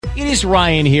It is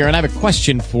Ryan here, and I have a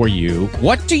question for you.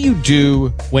 What do you do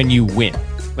when you win?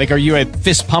 Like, are you a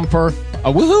fist pumper,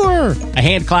 a woohooer, a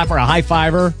hand clapper, a high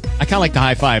fiver? I kind of like the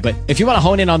high five, but if you want to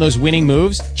hone in on those winning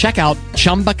moves, check out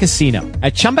Chumba Casino.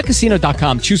 At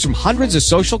ChumbaCasino.com, choose from hundreds of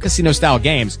social casino-style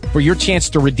games for your chance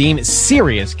to redeem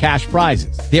serious cash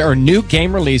prizes. There are new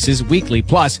game releases weekly,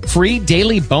 plus free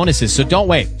daily bonuses. So don't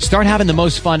wait. Start having the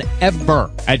most fun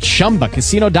ever at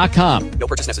ChumbaCasino.com. No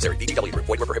purchase necessary. VGW. Void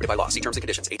where prohibited by law. See terms and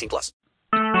conditions. 18+.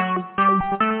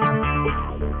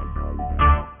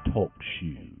 Talk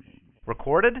shoes.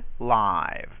 Recorded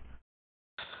live.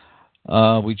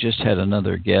 We just had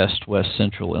another guest, West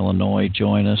Central Illinois,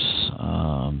 join us,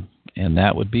 and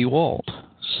that would be Walt.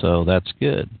 So that's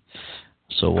good.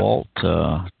 So, Walt,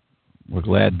 we're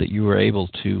glad that you were able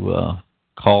to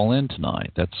call in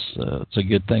tonight. It's a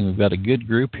good thing. We've got a good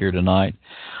group here tonight.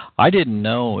 I didn't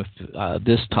know if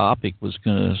this topic was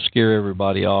going to scare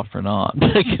everybody off or not,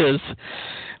 because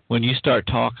when you start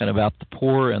talking about the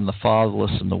poor and the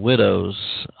fatherless and the widows,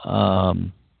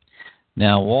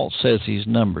 now Walt says he's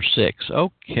number 6.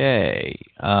 Okay.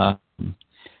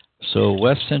 So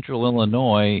West Central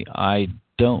Illinois, I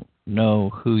don't know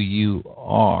who you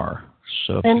are.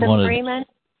 So if Linda you wanted... Freeman.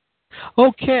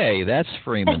 Okay, that's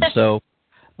Freeman. So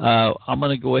I'm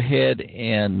going to go ahead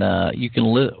and you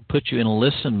can put you in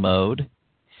listen mode.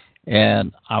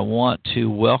 And I want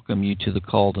to welcome you to the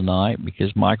call tonight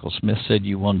because Michael Smith said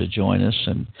you wanted to join us,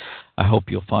 and I hope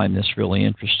you'll find this really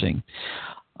interesting.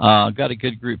 Got a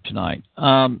good group tonight.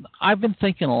 I've been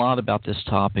thinking a lot about this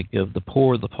topic of the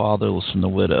poor, the fatherless, and the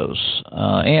widows,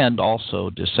 and also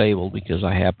disabled, because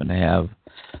I happen to have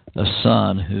a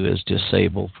son who is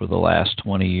disabled for the last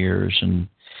 20 years,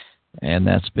 and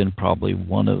that's been probably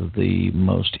one of the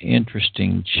most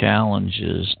interesting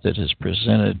challenges that has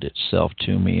presented itself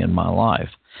to me in my life.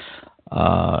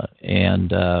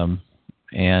 And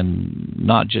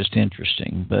not just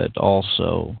interesting, but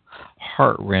also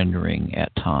heart-rendering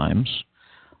at times.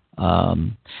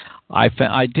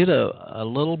 I did a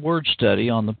little word study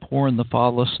on the poor and the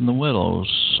fatherless and the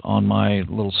widows on my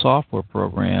little software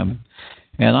program,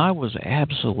 and I was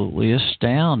absolutely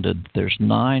astounded. There's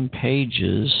 9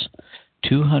 pages,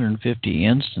 250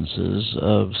 instances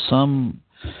of some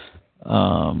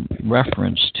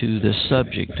reference to this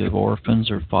subject of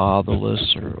orphans or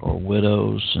fatherless or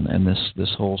widows and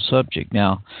this whole subject.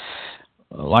 Now,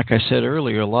 like I said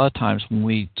earlier, a lot of times when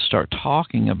we start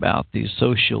talking about these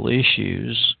social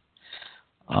issues,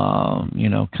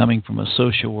 coming from a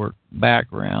social work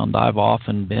background, I've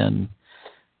often been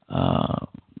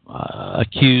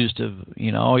accused of,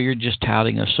 you're just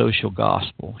touting a social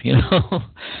gospel,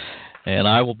 And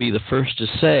I will be the first to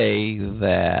say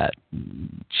that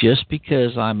just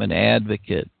because I'm an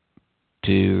advocate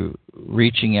to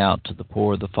reaching out to the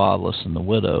poor, the fatherless, and the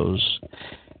widows,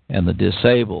 and the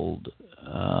disabled,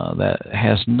 that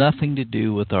has nothing to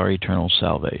do with our eternal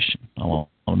salvation. I want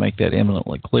to make that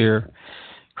eminently clear.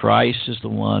 Christ is the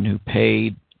one who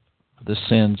paid the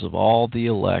sins of all the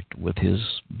elect with his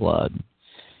blood.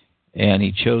 And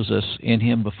he chose us in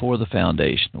him before the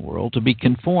foundation of the world to be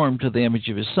conformed to the image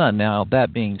of his Son. Now,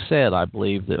 that being said, I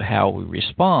believe that how we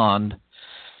respond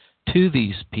to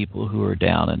these people who are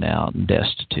down and out and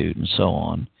destitute and so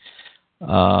on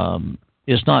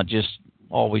is not just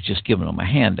always just giving them a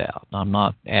handout. I'm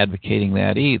not advocating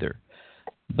that either.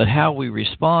 But how we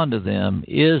respond to them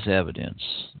is evidence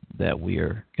that we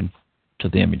are conformed to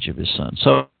the image of his Son.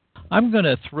 So I'm going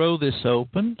to throw this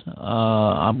open.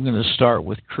 I'm going to start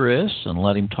with Chris and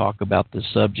let him talk about this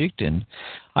subject. And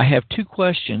I have 2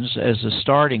 questions as a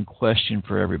starting question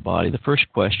for everybody. The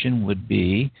first question would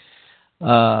be,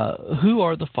 who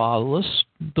are the fatherless,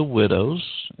 the widows,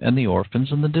 and the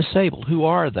orphans and the disabled? Who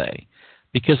are they?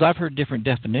 Because I've heard different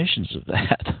definitions of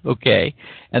that, okay?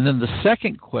 And then the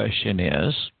second question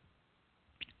is,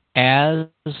 as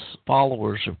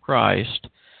followers of Christ,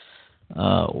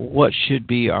 what should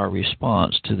be our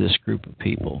response to this group of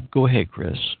people? Go ahead,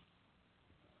 Chris.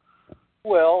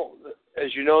 Well,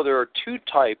 as you know, there are 2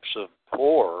 types of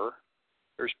poor.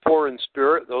 There's poor in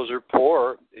spirit. Those are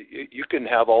poor. You can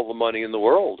have all the money in the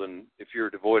world, and if you're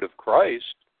devoid of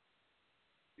Christ,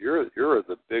 you're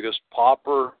the biggest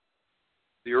pauper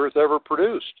the earth ever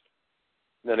produced.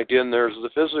 And then again, there's the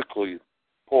physically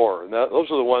poor, and those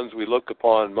are the ones we look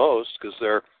upon most because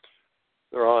they're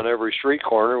on every street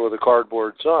corner with a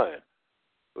cardboard sign.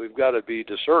 We've got to be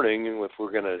discerning if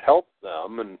we're going to help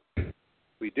them, and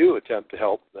we do attempt to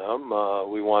help them.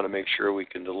 We want to make sure we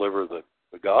can deliver the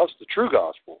gospel, the true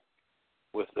gospel,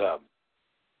 with them.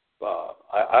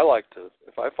 I like to,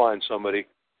 if I find somebody,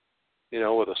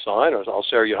 with a sign, I'll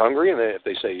say, "Are you hungry?" And if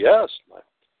they say yes,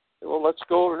 well, let's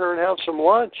go over here and have some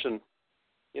lunch, and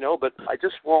but I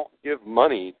just won't give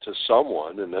money to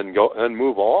someone and then go and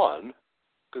move on,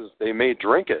 because they may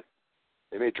drink it.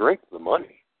 They may drink the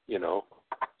money, So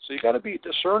you got to be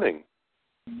discerning.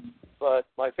 But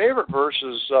my favorite verse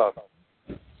is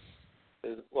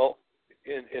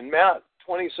in Matt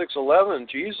 26:11,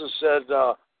 Jesus said,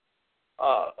 "The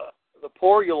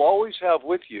poor you'll always have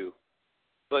with you,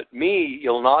 but me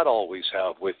you'll not always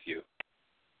have with you."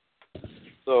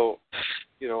 So,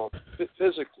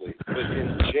 physically. But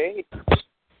in James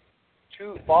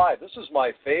 2:5, this is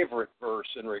my favorite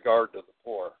verse in regard to the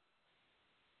poor.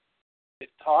 It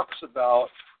talks about,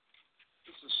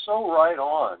 this is so right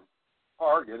on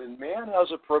target, and man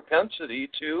has a propensity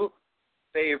to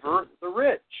favor the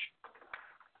rich.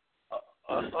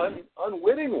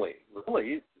 Unwittingly,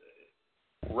 really,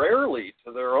 rarely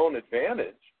to their own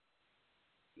advantage.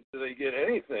 Do they get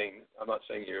anything? I'm not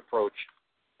saying you approach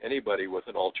anybody with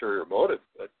an ulterior motive,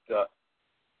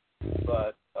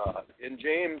 but in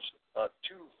James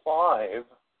 2:5,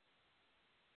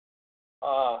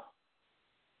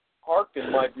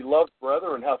 hearken, my beloved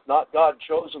brethren, hath not God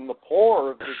chosen the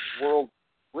poor of this world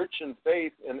rich in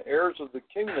faith and heirs of the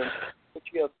kingdom which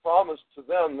he hath promised to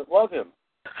them that love him?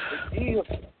 If ye have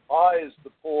despised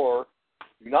the poor,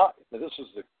 do not, this is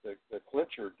the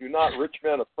clincher, do not rich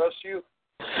men oppress you,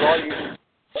 draw you to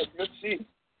judgment?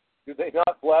 Do they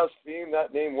not blaspheme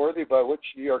that name worthy by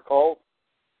which ye are called?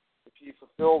 If ye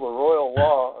fulfill the royal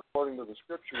law according to the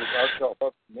scripture, thou shalt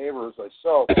love thy neighbor as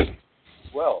thyself,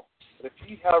 well. But if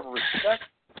ye have respect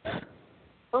for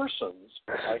persons,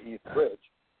 i.e. the rich,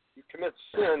 you commit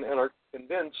sin and are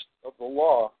convinced of the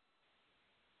law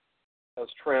as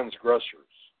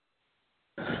transgressors.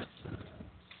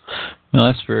 Well,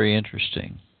 that's very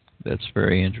interesting. That's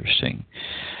very interesting.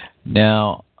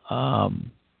 Now,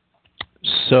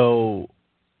 so,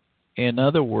 in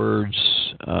other words,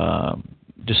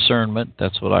 discernment,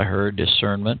 that's what I heard,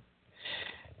 discernment.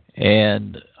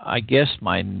 And I guess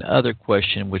my other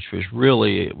question, which was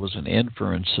really, it was an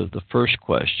inference of the first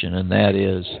question, and that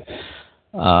is,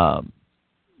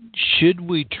 should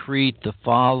we treat the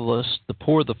fatherless, the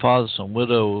poor, the fatherless, and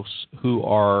widows who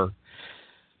are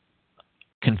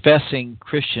confessing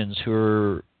Christians,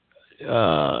 who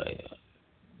are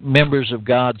members of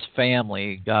God's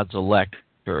family, God's elect,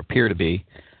 or appear to be,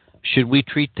 should we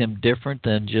treat them different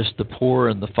than just the poor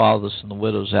and the fatherless and the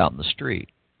widows out in the street?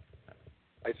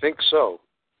 I think so.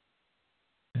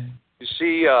 Okay. You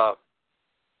see,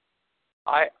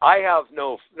 I have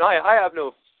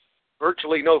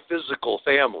virtually no physical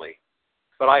family,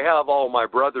 but I have all my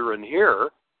brethren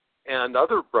here and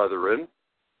other brethren,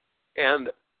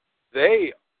 and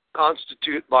they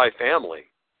constitute my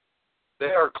family.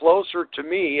 They are closer to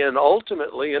me, and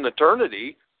ultimately in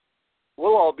eternity,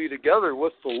 we'll all be together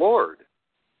with the Lord.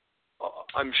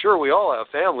 I'm sure we all have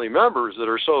family members that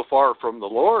are so far from the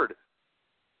Lord,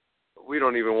 we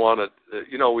don't even want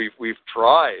to, we've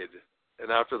tried,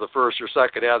 and after the first or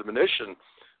second admonition,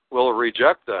 we'll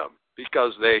reject them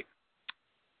because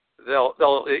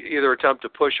they'll either attempt to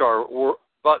push our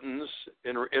buttons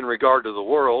in regard to the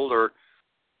world, or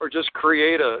just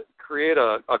create a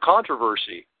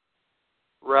controversy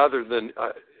rather than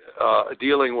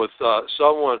dealing with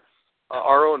someone,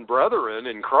 our own brethren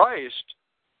in Christ.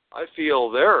 I feel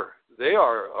they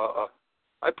are.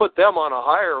 I put them on a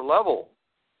higher level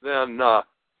than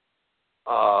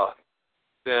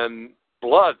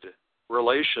blood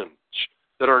relations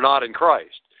that are not in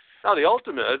Christ. Now, the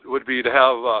ultimate would be to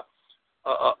have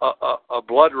a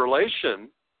blood relation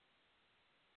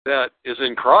that is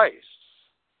in Christ.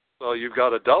 So you've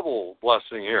got a double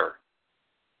blessing here.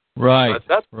 Right. But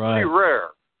that's right. pretty rare.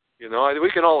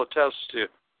 We can all attest to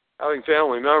having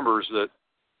family members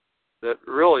that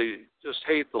really just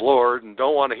hate the Lord and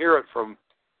don't want to hear it from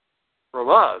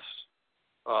us,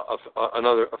 a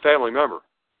family member.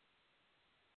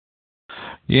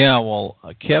 Yeah, well,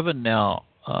 Kevin, now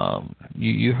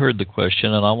you heard the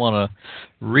question, and I want to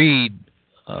read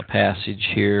a passage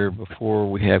here before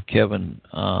we have Kevin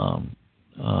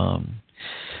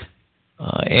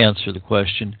answer the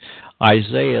question.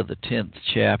 Isaiah, the 10th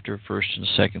chapter, 1st and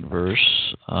 2nd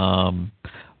verse.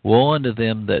 Woe unto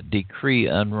them that decree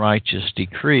unrighteous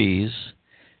decrees,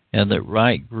 and that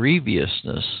write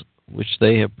grievousness, which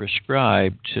they have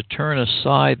prescribed, to turn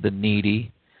aside the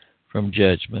needy from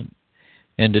judgment,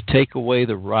 and to take away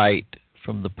the right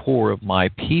from the poor of my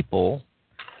people,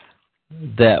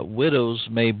 that widows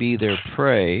may be their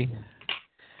prey,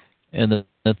 and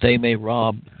that they may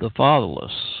rob the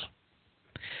fatherless.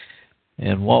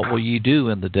 And what will ye do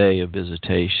in the day of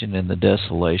visitation, in the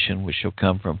desolation which shall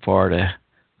come from far? To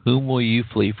whom will you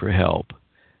flee for help?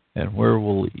 and where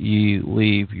will ye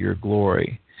leave your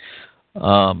glory?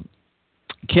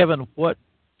 Kevin,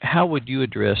 how would you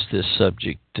address this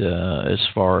subject as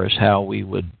far as how we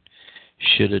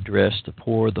should address the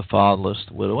poor, the fatherless,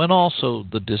 the widow, and also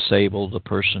the disabled, the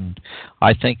person?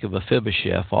 I think of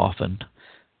Mephibosheth often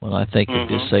when I think of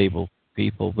disabled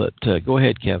people, but go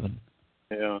ahead, Kevin.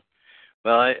 Yeah.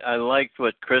 Well, I liked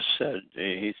what Chris said.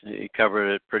 He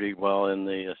covered it pretty well in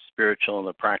the spiritual and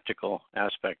the practical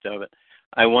aspect of it.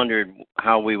 I wondered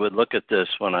how we would look at this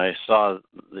when I saw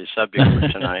the subject for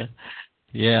tonight.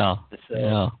 Yeah.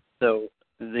 So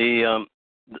the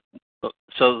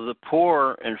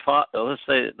poor and let's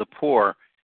say the poor,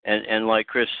 and like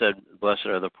Chris said, blessed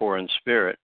are the poor in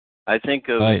spirit. I think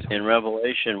of in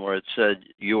Revelation where it said,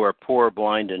 "You are poor,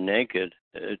 blind, and naked,"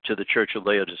 to the church of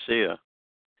Laodicea,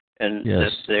 and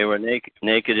that they were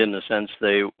naked in the sense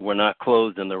they were not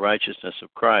clothed in the righteousness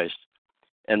of Christ,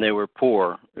 and they were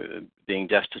poor, being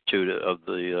destitute of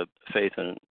the faith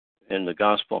in the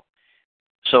gospel.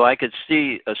 So I could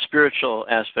see a spiritual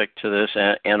aspect to this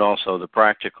and also the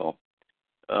practical.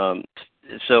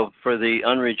 So for the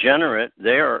unregenerate,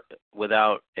 they are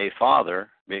without a father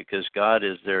because God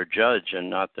is their judge and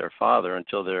not their father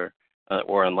until they're,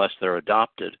 or unless they're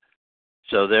adopted.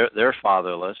 So they're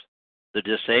fatherless. The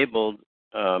disabled,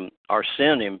 our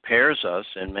sin impairs us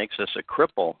and makes us a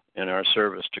cripple in our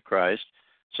service to Christ.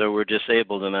 So we're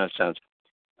disabled in that sense.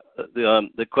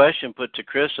 The question put to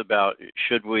Chris about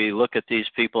should we look at these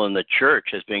people in the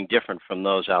church as being different from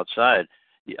those outside,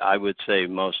 I would say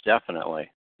most definitely,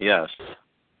 yes.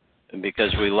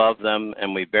 Because we love them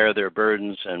and we bear their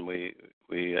burdens and we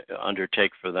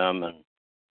undertake for them.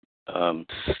 And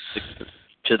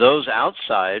to those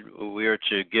outside, we are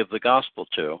to give the gospel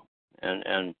to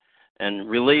and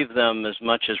relieve them as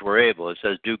much as we're able. It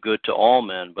says do good to all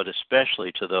men, but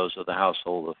especially to those of the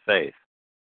household of faith.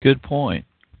 Good point.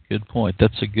 Good point.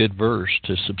 That's a good verse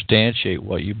to substantiate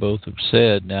what you both have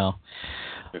said. Now,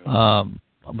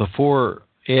 before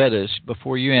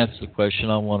you answer the question,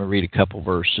 I want to read a couple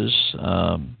verses.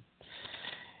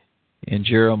 In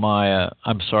Jeremiah,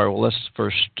 let's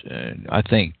first, I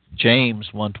think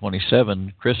James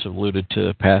 1:27, Chris alluded to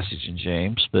a passage in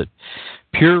James, but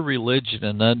pure religion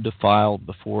and undefiled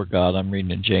before God, I'm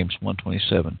reading in James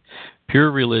 1:27,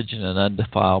 pure religion and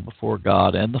undefiled before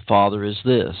God and the Father is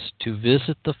this, to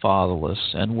visit the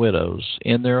fatherless and widows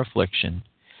in their affliction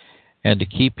and to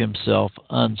keep himself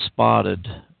unspotted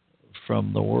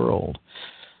from the world.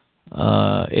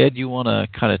 Ed, you want to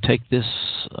kind of take this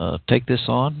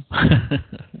on?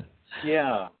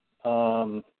 Yeah.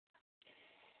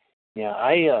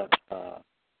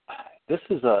 This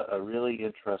is a really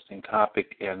interesting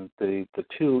topic, and the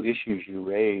two issues you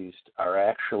raised are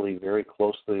actually very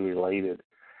closely related.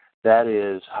 That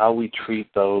is how we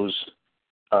treat those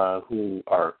who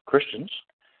are Christians,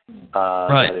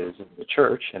 that is in the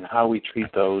church, and how we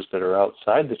treat those that are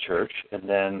outside the church, and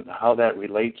then how that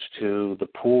relates to the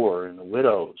poor and the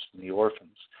widows and the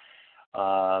orphans.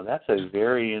 That's a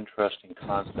very interesting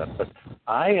concept. But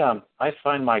I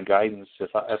find my guidance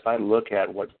if I look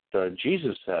at what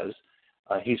Jesus says.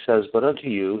 He says, "But unto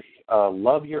you,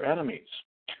 love your enemies,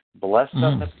 bless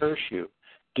them that curse you,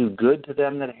 do good to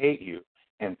them that hate you,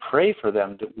 and pray for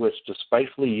them which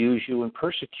despitefully use you and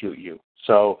persecute you."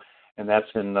 So, and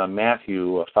that's in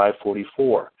Matthew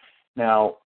 5:44.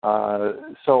 Now,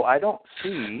 so I don't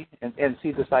see, and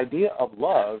see, this idea of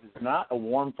love is not a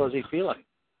warm, fuzzy feeling.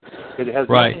 It has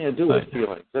nothing to do with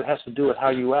feelings. It has to do with how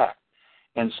you act.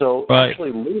 And so,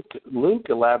 actually, Luke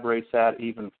elaborates that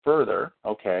even further.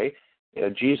 Okay.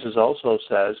 Jesus also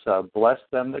says, bless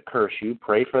them that curse you,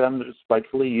 pray for them that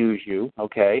despitefully use you,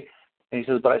 okay? And he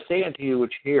says, but I say unto you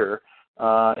which hear,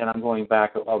 and I'm going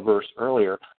back a verse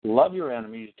earlier, love your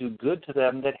enemies, do good to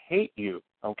them that hate you,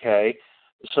 okay?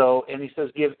 So, and he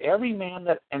says, give every man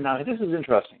that, and now this is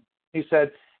interesting. He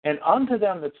said, and unto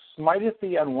them that smiteth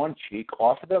thee on one cheek,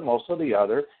 offer them also the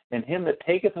other, and him that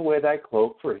taketh away thy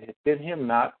cloak, forbid him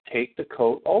not take the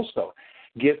coat also.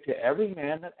 Give to every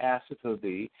man that asketh of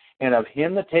thee, and of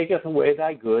him that taketh away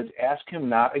thy goods, ask him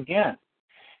not again.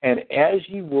 And as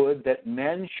ye would that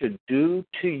men should do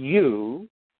to you,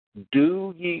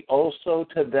 do ye also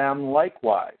to them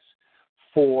likewise.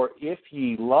 For if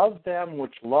ye love them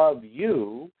which love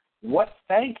you, what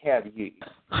thank have ye?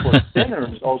 For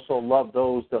sinners also love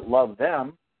those that love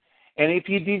them. And if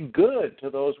ye do good to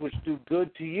those which do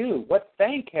good to you, what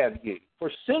thank have ye? For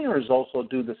sinners also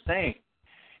do the same.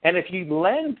 And if ye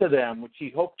lend to them which ye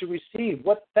hope to receive,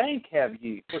 what thank have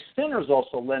ye? For sinners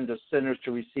also lend to sinners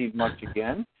to receive much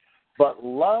again. But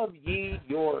love ye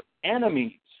your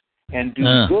enemies, and do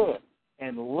good,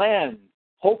 and lend,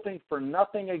 hoping for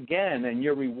nothing again, and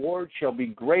your reward shall be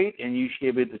great, and you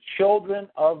shall be the children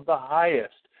of the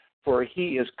highest. For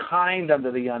he is kind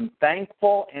unto the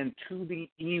unthankful and to the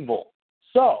evil.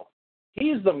 So,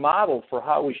 he's the model for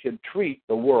how we should treat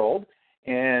the world.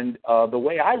 And the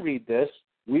way I read this,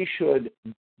 we should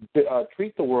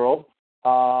treat the world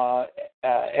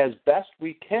as best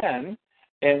we can,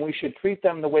 and we should treat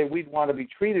them the way we'd want to be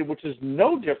treated, which is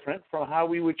no different from how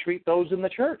we would treat those in the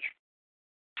church.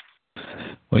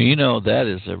 Well, you know, that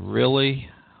is a really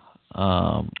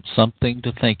something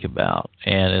to think about,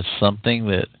 and it's something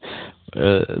that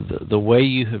the way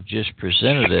you have just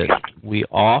presented it, we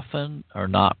often are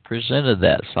not presented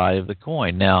that side of the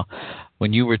coin. Now,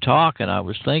 when you were talking, I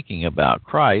was thinking about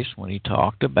Christ when he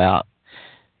talked about,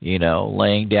 you know,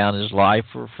 laying down his life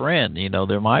for a friend. You know,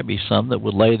 there might be some that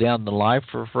would lay down the life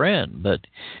for a friend, but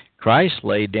Christ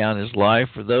laid down his life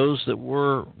for those that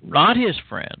were not his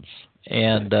friends.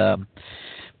 And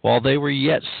while they were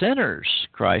yet sinners,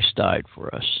 Christ died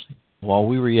for us. While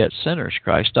we were yet sinners,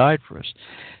 Christ died for us.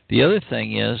 The other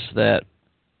thing is that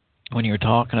when you're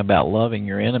talking about loving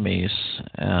your enemies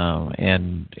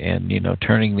and you know,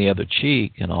 turning the other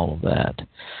cheek and all of that,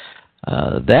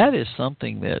 that is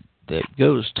something that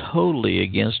goes totally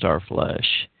against our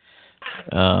flesh.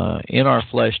 In our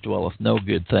flesh dwelleth no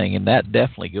good thing, and that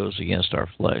definitely goes against our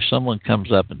flesh. Someone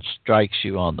comes up and strikes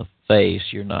you on the face,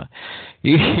 you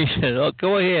said, "Oh,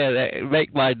 go ahead,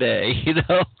 make my day," you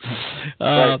know.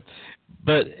 Right.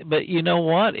 But you know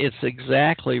what? It's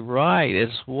exactly right.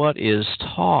 It's what is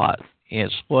taught.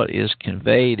 It's what is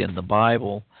conveyed in the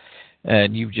Bible,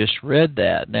 and you've just read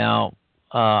that. Now,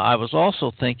 I was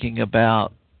also thinking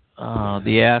about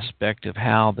the aspect of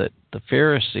how that the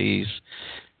Pharisees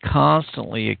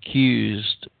constantly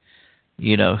accused,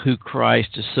 you know, who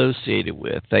Christ associated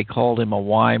with. They called him a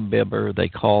wine bibber. They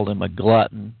called him a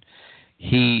glutton.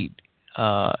 He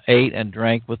ate and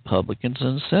drank with publicans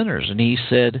and sinners. And he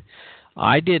said,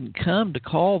 I didn't come to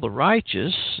call the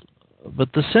righteous,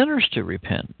 but the sinners to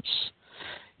repentance.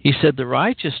 He said the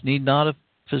righteous need not a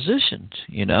physician,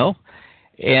 you know.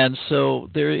 And so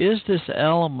there is this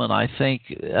element, I think,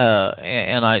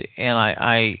 and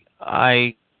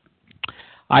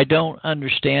I don't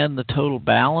understand the total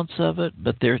balance of it,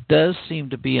 but there does seem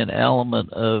to be an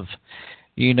element of,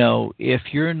 you know, if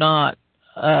you're not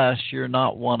us, you're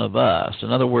not one of us.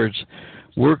 In other words,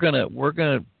 we're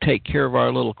gonna take care of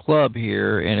our little club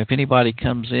here, and if anybody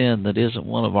comes in that isn't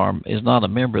one of our, is not a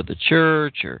member of the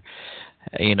church, or,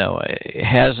 you know,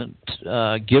 hasn't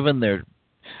given their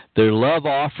love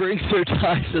offerings, their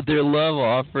tithes of their love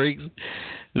offerings,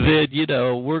 then, you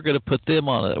know, we're going to put them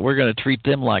on it. We're going to treat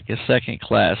them like a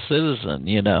second-class citizen,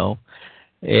 you know.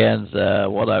 And I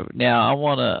want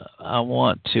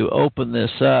to open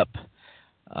this up.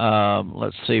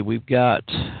 Let's see. We've got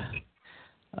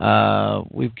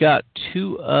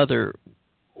two other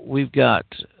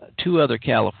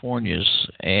Californias,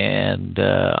 and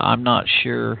I'm not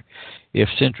sure if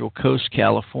Central Coast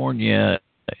California.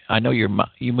 I know you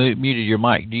muted your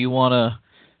mic. Do you want to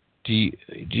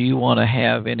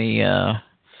have any?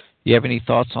 You have any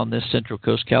thoughts on this, Central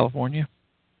Coast California?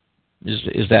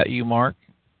 Is that you, Mark?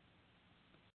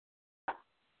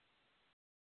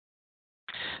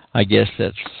 I guess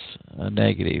that's a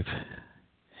negative.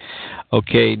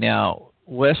 Okay, now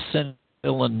West Central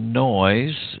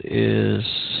Illinois is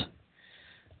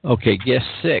okay. Guess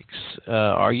 6.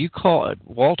 Are you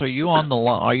Walt? Are you on the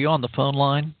Are you on the phone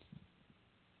line?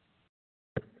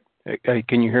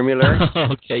 Can you hear me, Larry?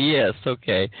 Okay, yes,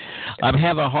 okay. I'm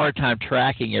having a hard time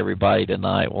tracking everybody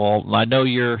tonight. Well, I know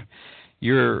you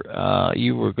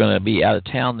were going to be out of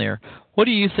town there. What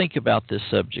do you think about this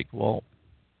subject, Walt?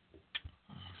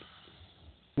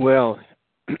 Well,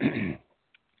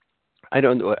 I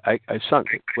don't know. I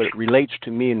something what it relates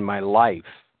to me in my life.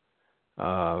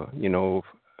 You know,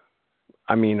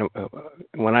 I mean,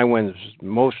 when I was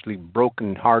mostly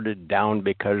broken-hearted, down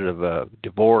because of a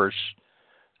divorce,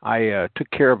 I took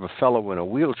care of a fellow in a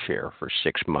wheelchair for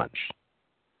 6 months,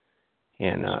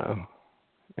 and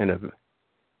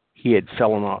he had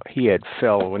fallen off. He had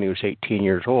fell when he was 18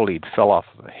 years old. He'd fell off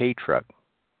of a hay truck,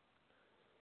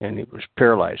 and he was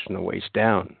paralyzed from the waist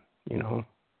down. You know,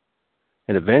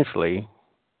 and eventually,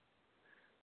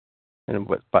 and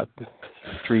about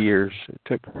 3 years, it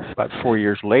took about 4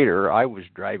 years later, I was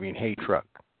driving hay truck.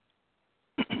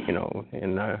 You know,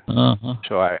 and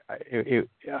so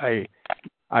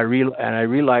I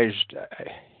realized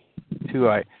too.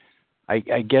 I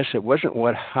guess it wasn't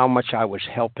how much I was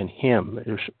helping him.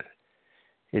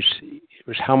 It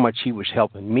was how much he was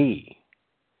helping me,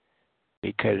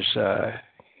 because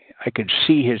I could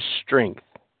see his strength.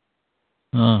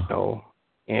 You know,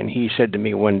 And he said to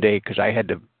me one day, because I had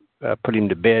to put him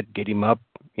to bed, get him up,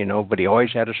 but he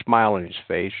always had a smile on his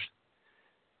face,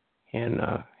 and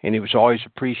he was always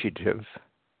appreciative.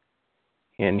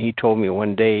 And he told me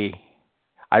one day,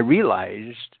 I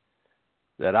realized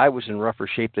that I was in rougher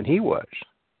shape than he was,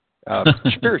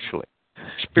 spiritually.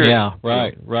 Yeah,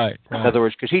 right. In other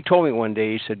words, because he told me one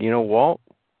day, he said, Walt,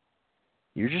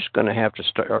 you're just going to have to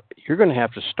start. You're going to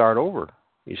have to start over.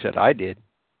 He said, I did,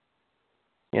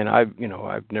 and I've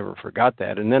never forgot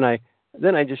that. And then I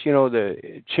just,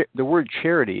 the word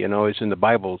charity, is in the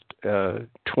Bible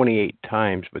 28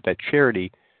 times, but that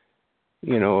charity,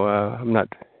 I'm not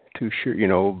too sure,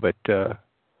 but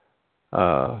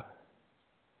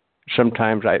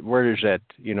sometimes where is that?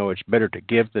 It's better to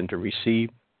give than to receive.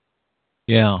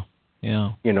 Yeah.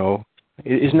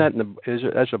 Isn't that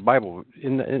that's a Bible?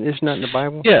 Isn't that in the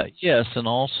Bible? Yeah, yes, and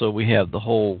also we have the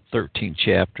whole 13th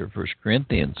chapter of 1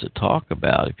 Corinthians that talk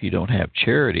about if you don't have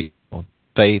charity,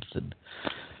 faith and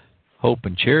hope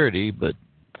and charity, but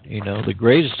the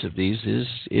greatest of these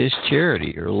is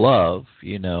charity or love,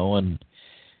 and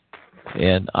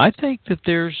I think that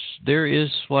there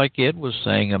is, like Ed was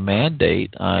saying, a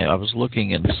mandate. I was looking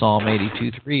in Psalm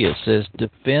 82:3. It says,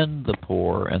 "Defend the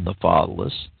poor and the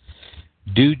fatherless,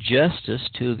 do justice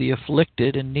to the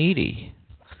afflicted and needy."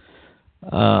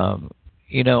 I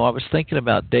was thinking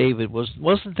about David.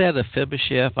 Wasn't that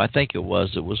Mephibosheth? I think it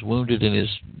was. It was wounded in his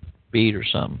feet or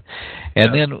something.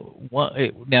 And then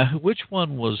now, which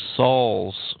one was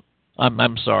Saul's?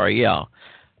 I'm sorry. Yeah.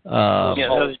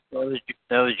 That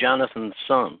was Jonathan's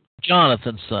son.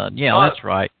 Jonathan's son. Yeah, that's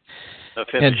right.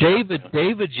 And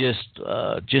David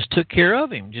just took care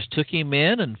of him. Just took him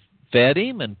in and fed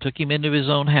him and took him into his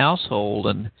own household,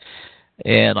 and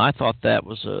I thought that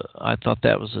was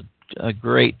a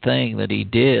great thing that he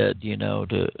did,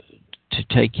 to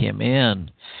take him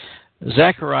in.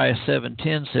 Zechariah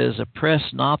 7:10 says,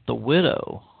 "Oppress not the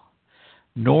widow,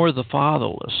 nor the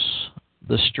fatherless,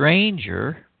 the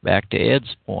stranger." Back to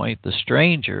Ed's point, the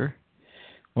stranger.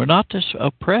 We're not to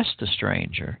oppress the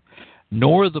stranger,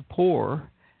 nor the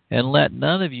poor, and let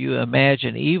none of you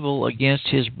imagine evil against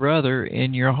his brother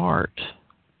in your heart.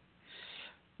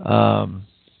 I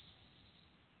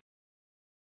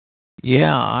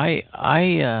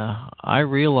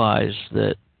realize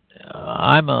that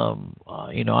I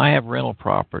have rental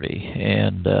property,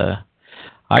 and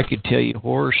I could tell you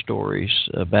horror stories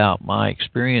about my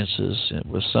experiences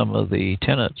with some of the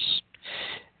tenants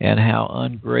and how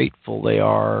ungrateful they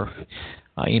are.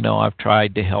 I've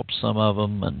tried to help some of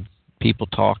them, and people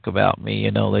talk about me.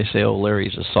 They say, "Oh,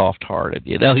 Larry's a soft-hearted."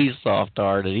 He's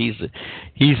soft-hearted. He's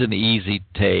an easy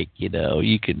take.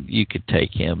 You could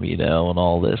take him. And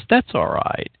all this. That's all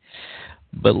right.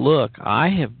 But look, I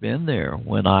have been there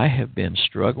when I have been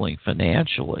struggling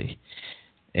financially.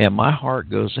 And my heart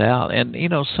goes out. And,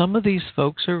 some of these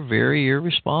folks are very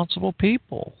irresponsible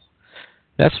people.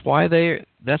 That's why they're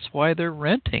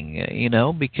renting,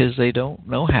 because they don't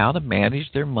know how to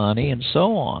manage their money and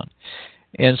so on.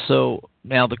 And so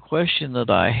now the question that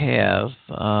I have,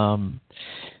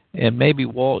 and maybe,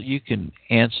 Walt, you can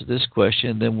answer this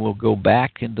question, then we'll go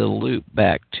back into the loop,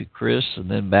 back to Chris, and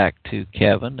then back to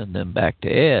Kevin, and then back to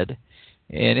Ed.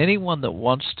 And anyone that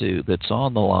wants to, that's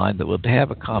on the line, that would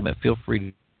have a comment, feel free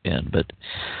to in. But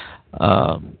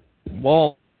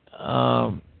Walt,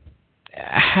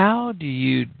 how do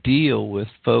you deal with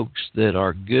folks that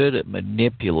are good at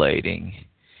manipulating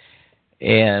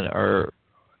and are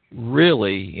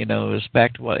really, it's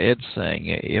back to what Ed's saying,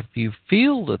 if you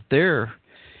feel that they're,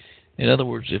 in other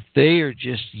words, if they are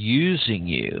just using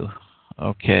you,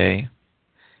 okay,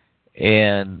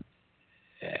 and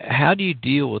how do you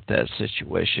deal with that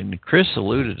situation? Chris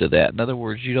alluded to that. In other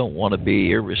words, you don't want to be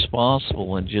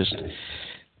irresponsible and just,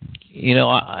 and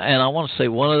I want to say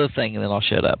one other thing, and then I'll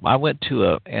shut up. I went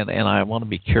to and I want to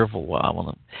be careful. I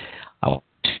went to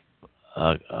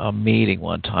a meeting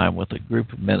one time with a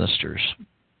group of ministers,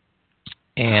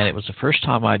 and it was the first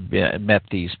time I'd met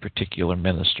these particular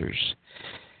ministers.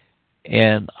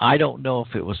 And I don't know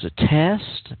if it was a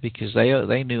test, because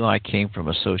they knew I came from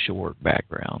a social work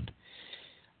background.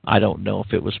 I don't know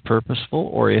if it was purposeful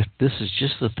or if this is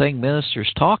just the thing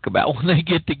ministers talk about when they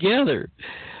get together.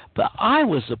 But I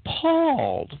was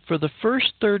appalled. For the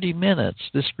first 30 minutes,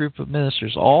 this group of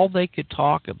ministers, all they could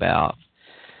talk about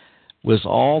was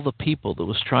all the people that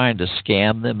was trying to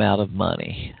scam them out of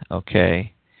money,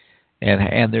 okay,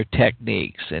 and their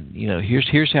techniques, and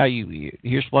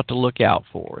here's what to look out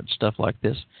for and stuff like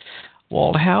this.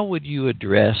 Walt, how would you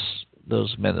address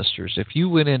those ministers if you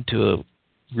went into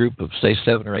group of, say,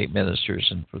 7 or 8 ministers,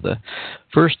 and for the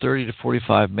first 30 to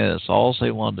 45 minutes, all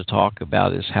they wanted to talk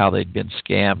about is how they'd been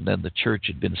scammed and the church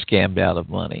had been scammed out of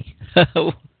money.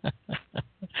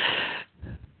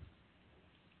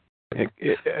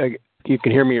 You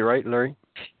can hear me, right, Larry?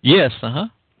 Yes,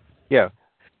 Yeah.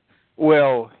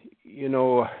 Well,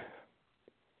 a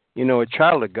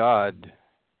child of God,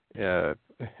 I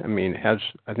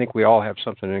think we all have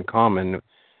something in common.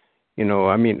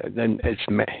 Then it's,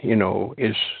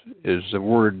 is the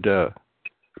word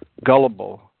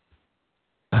gullible,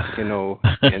 and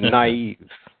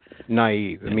naive.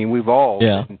 I mean, we've all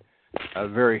been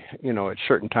very, at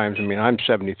certain times. I mean, I'm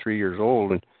 73 years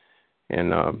old,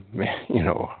 and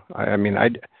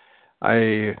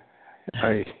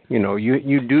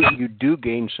you do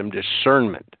gain some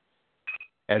discernment,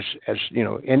 as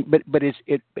but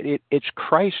it's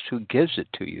Christ who gives it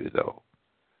to you, though.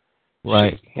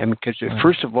 Right. And because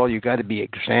first of all, you got to be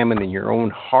examining your own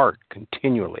heart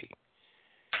continually.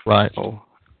 Right. Oh,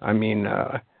 I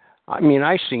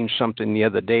seen something the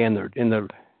other day in the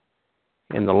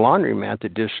laundromat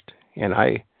that just, and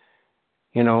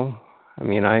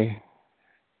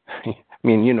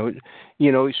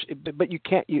but you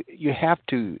can't. You have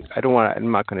to.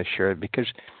 I'm not going to share it because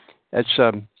that's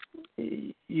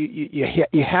you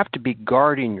have to be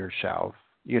guarding yourself,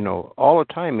 all the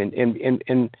time,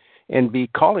 and be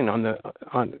calling on the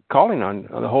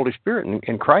Holy Spirit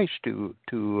and Christ to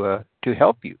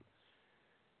help you.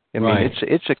 I mean,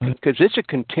 it's a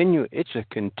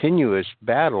continuous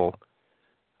battle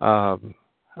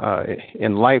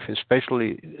in life,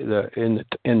 especially in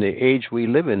the age we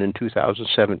live in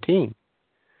 2017.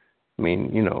 I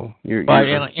mean,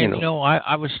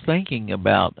 I was thinking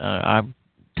about I'm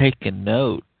taking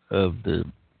note of the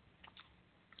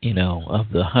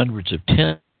hundreds of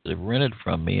tenants that have rented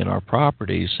from me in our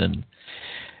properties, and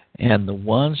the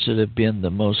ones that have been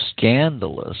the most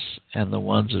scandalous, and the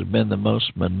ones that have been the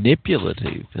most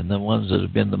manipulative, and the ones that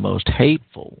have been the most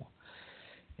hateful,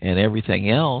 and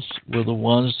everything else were the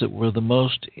ones that were the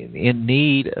most in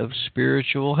need of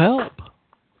spiritual help.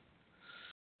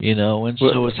 And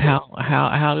so it's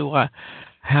how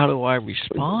do I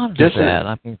respond to that?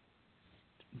 I mean,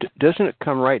 doesn't it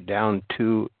come right down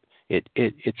to it's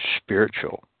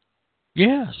spiritual?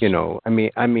 Yes. It's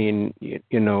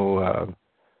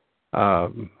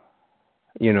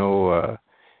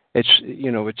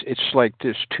like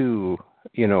this too.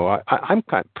 I'm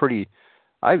kind of pretty.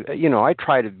 I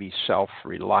try to be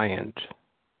self-reliant.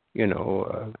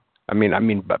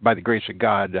 But by the grace of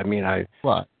God, I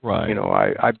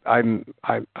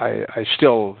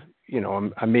still,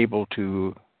 I'm able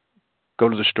to go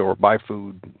to the store, buy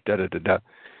food,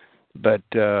 But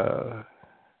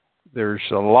there's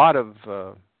a lot of,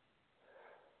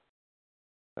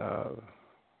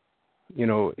 in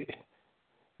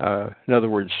other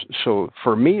words, so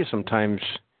for me, sometimes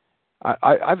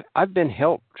I've been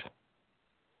helped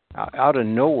out of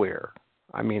nowhere.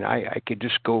 I could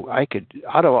just go. I could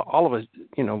out of all of us,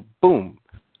 boom.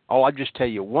 I'll just tell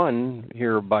you one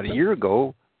here about a year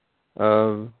ago.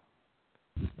 One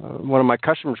of my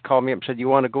customers called me up and said, "You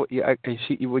want to go?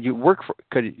 Would you work for?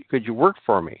 Could you work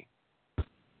for me?"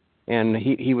 And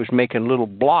he was making little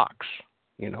blocks.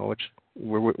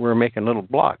 We're making little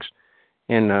blocks,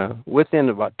 and within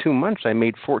about 2 months, I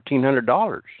made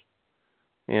 $1,400,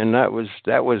 and that was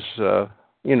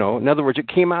in other words, it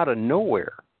came out of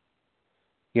nowhere.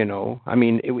 Even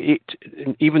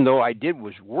though I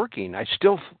was working, I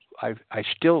still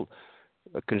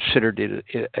considered it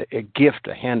a gift,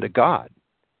 a hand of God.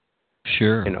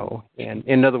 Sure. And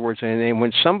in other words, and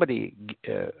when somebody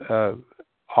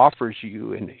offers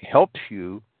you and helps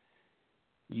you,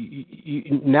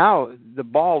 now the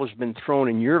ball has been thrown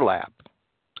in your lap.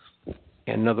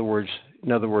 In other words,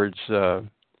 the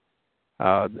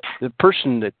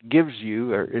person that gives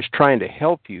you or is trying to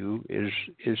help you is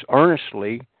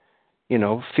earnestly,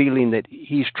 feeling that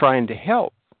he's trying to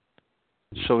help.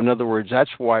 So in other words, that's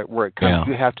where it comes.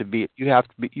 Yeah. You have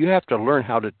to learn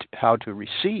how to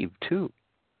receive too.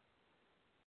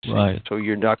 Right. So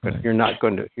you're not going to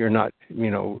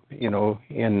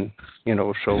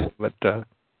but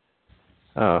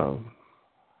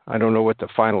I don't know what the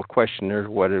final question is.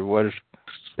 What it was.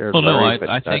 There, well, Larry, no,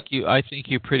 I think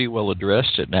you pretty well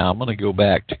addressed it. Now I'm going to go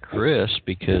back to Chris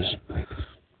because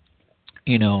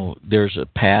there's a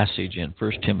passage in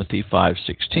 1 Timothy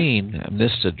 5:16, and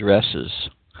this addresses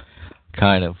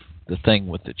kind of the thing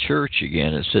with the church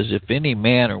again. It says, "If any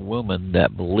man or woman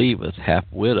that believeth hath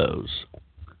widows,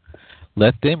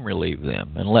 let them relieve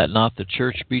them, and let not the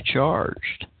church be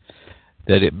charged,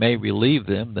 that it may relieve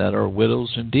them that are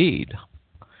widows indeed."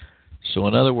 So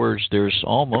in other words, there's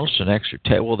almost an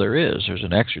exhortation. Well, there's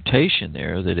an exhortation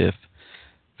there that if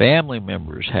family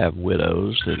members have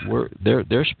widows, that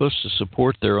they're supposed to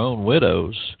support their own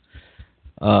widows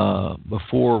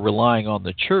before relying on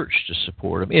the church to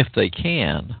support them if they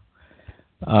can.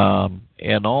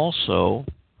 And also,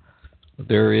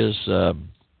 there is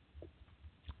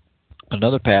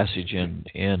another passage in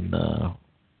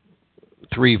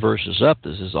 3 verses up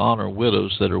that says, "Honor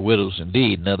widows that are widows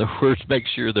indeed." In other words, make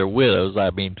sure they're widows. I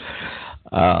mean,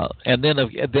 and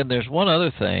then there's one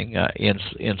other thing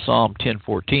in Psalm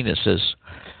 10:14. It says,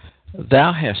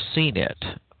 "Thou hast seen it,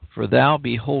 for thou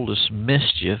beholdest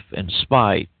mischief and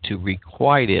spite, to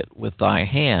requite it with thy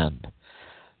hand.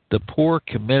 The poor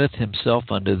committeth himself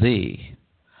unto thee.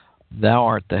 Thou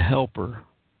art the helper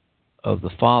of the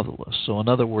fatherless." So in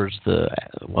other words,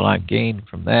 what I've gained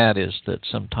from that is that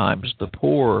sometimes the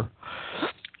poor,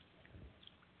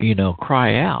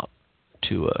 cry out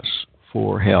to us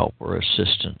for help or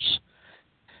assistance.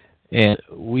 And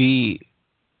we,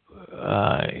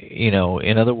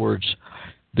 in other words,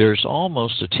 there's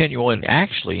almost a tenuous, and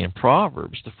actually in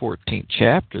Proverbs, the 14th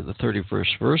chapter, the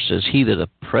 31st verse says, "He that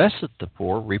oppresseth the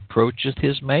poor reproacheth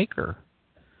his maker."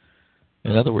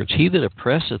 In other words, he that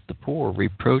oppresseth the poor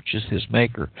reproaches his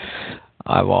maker.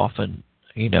 I've often,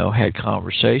 had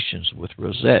conversations with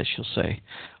Rosette. She'll say,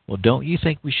 "Well, don't you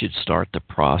think we should start the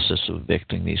process of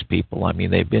evicting these people? I mean,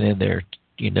 they've been in there,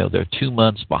 they're 2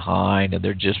 months behind, and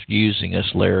they're just using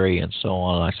us, Larry," and so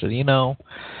on. And I said,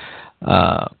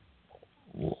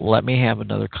 let me have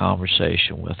another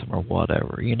conversation with them or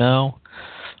whatever,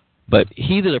 But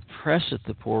he that oppresseth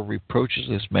the poor reproaches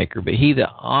his maker, but he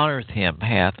that honoreth him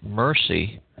hath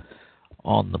mercy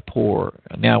on the poor.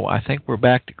 Now, I think we're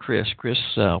back to Chris. Chris,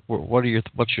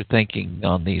 what's your thinking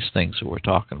on these things that we're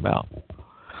talking about?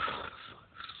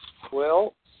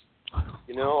 Well,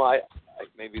 I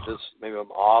maybe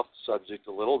I'm off subject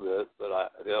a little bit,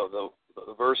 but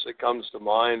the verse that comes to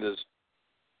mind is,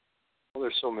 well,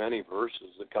 there's so many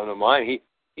verses that come to mind.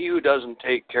 He who doesn't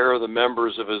take care of the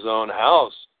members of his own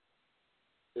house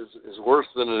is worse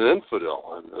than an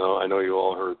infidel. I know you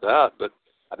all heard that, but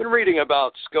I've been reading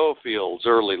about Schofield's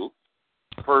early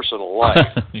personal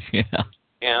life. Yeah.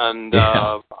 And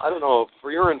I don't know,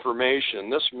 for your information,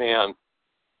 this man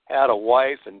had a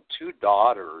wife and 2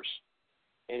 daughters,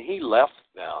 and he left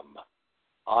them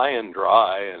high and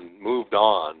dry and moved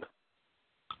on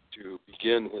to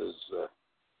begin his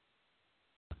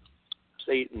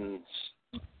Satan's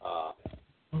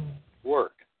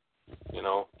work,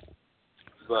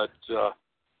 But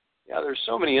there's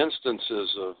so many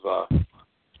instances of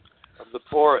the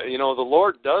poor. The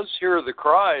Lord does hear the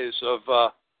cries of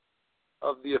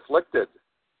the afflicted.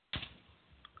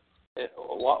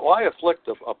 Why afflict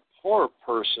a poor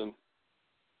person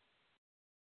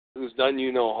who's done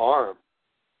you no harm?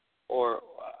 Or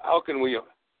how can we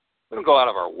don't go out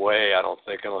of our way, I don't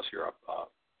think, unless you're a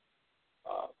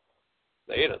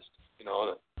sadist,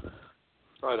 to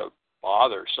try to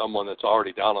bother someone that's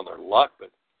already down on their luck.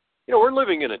 But, we're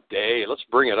living in a day, let's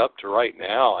bring it up to right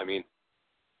now. I mean,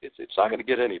 it's not going to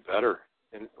get any better.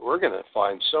 And we're going to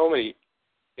find so many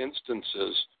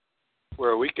instances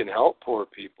where we can help poor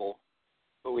people,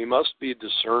 but we must be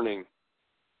discerning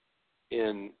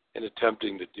in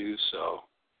attempting to do so.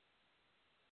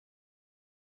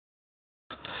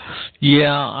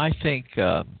 Yeah, I think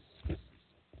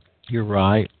you're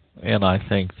right. And I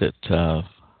think that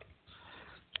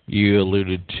you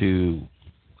alluded to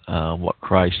what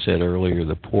Christ said earlier,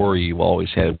 the poor you've always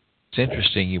had. It's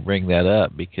interesting you bring that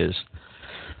up because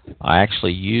I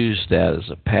actually used that as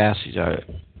a passage. I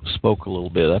spoke a little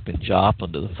bit up in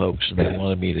Joplin to the folks, and they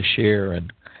wanted me to share.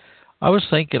 And I was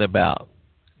thinking about,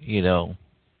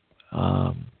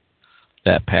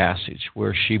 that passage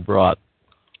where she brought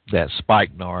that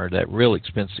spikenard, that real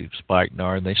expensive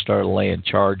spikenard, and they started laying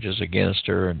charges against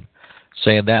her and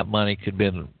saying that money could have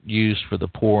been used for the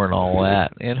poor and all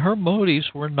that. And her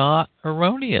motives were not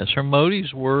erroneous. Her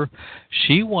motives were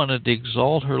she wanted to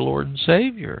exalt her Lord and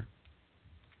Savior.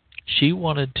 She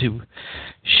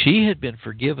had been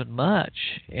forgiven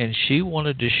much, and she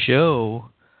wanted to show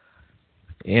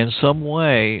in some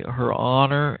way her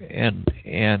honor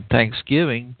and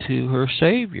thanksgiving to her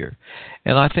Savior.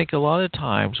 And I think a lot of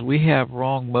times we have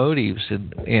wrong motives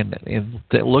in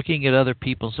looking at other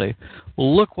people and say,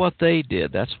 well, look what they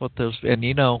did. That's what those... And,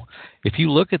 if you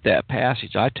look at that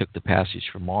passage, I took the passage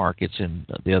from Mark. It's in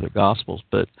the other Gospels,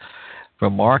 but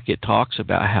from Mark it talks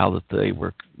about how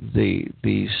that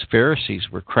these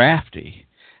Pharisees were crafty.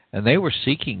 And they were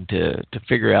seeking to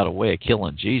figure out a way of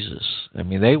killing Jesus. I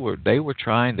mean, they were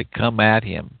trying to come at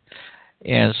him.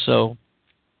 And so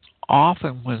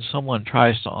often when someone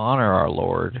tries to honor our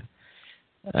Lord,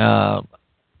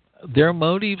 their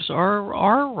motives are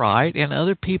right, and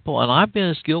other people, and I've been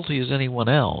as guilty as anyone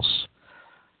else,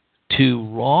 to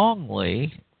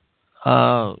wrongly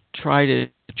try to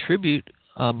attribute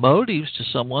motives to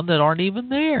someone that aren't even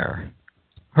there.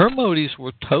 Her motives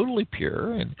were totally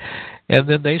pure, and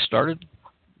then they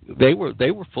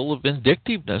were full of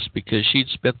vindictiveness because she'd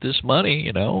spent this money,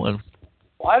 and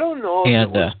well, I don't know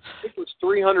if it was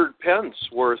 300 pence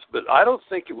worth, but I don't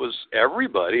think it was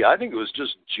everybody. I think it was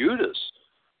just Judas,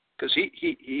 because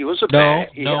he was a bag.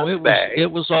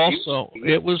 It was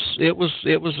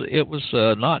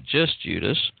not just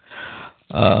Judas,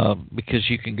 because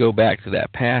you can go back to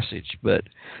that passage, but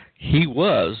he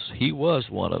was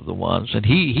one of the ones, and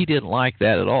he didn't like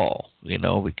that at all,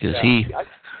 because he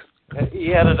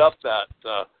headed up that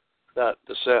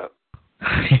descent.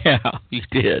 Yeah, he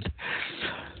did.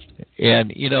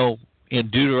 And in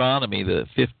Deuteronomy, the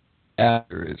 5th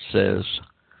chapter, it says,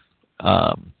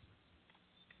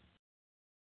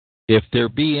 if there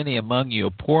be any among you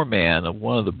a poor man of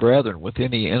one of the brethren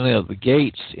within any of the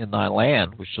gates in thy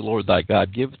land, which the Lord thy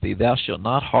God giveth thee, thou shalt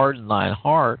not harden thine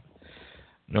heart,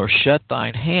 nor shut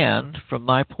thine hand from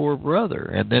thy poor brother.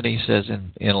 And then he says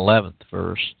in 11th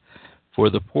verse, for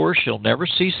the poor shall never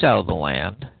cease out of the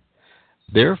land.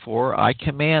 Therefore I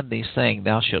command thee, saying,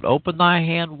 thou shalt open thy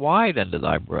hand wide unto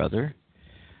thy brother,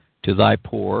 to thy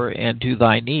poor, and to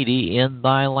thy needy in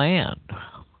thy land.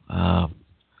 I'll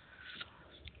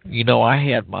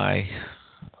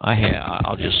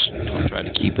just try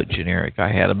to keep it generic.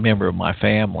 I had a member of my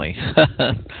family,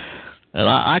 and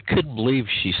I couldn't believe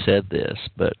she said this,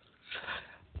 but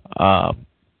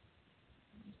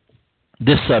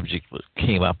this subject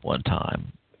came up one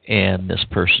time, and this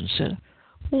person said,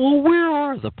 well, where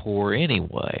are the poor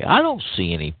anyway? I don't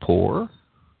see any poor.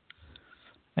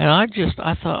 And I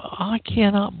thought, I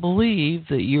cannot believe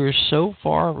that you're so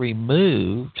far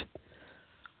removed.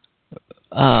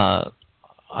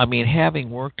 Having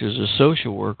worked as a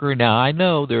social worker, now I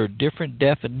know there are different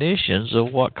definitions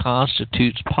of what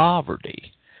constitutes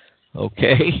poverty,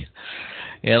 okay?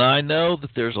 And I know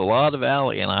that there's a lot of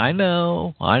and I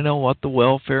know what the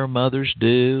welfare mothers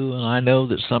do, and I know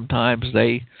that sometimes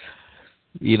they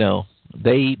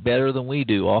eat better than we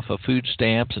do off of food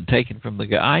stamps and taken from the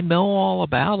guy. I know all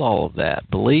about all of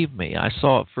that. Believe me, I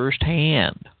saw it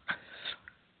firsthand.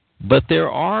 But there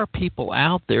are people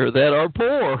out there that are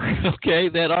poor, okay,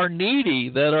 that are needy,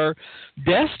 that are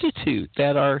destitute,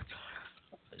 that are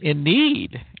in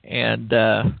need. And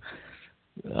now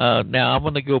I'm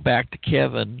going to go back to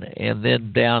Kevin and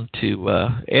then down to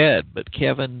Ed. But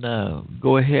Kevin,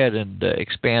 go ahead and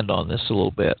expand on this a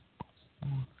little bit.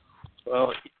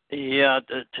 Well, yeah,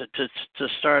 to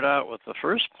start out with the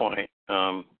first point,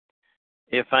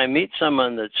 if I meet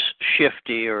someone that's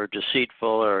shifty or deceitful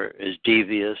or is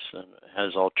devious and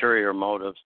has ulterior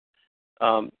motives,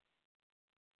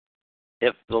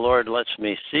 if the Lord lets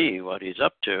me see what he's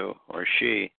up to, or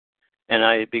she, and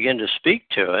I begin to speak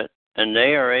to it, and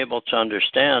they are able to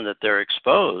understand that they're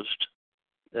exposed,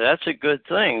 that's a good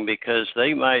thing, because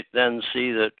they might then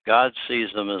see that God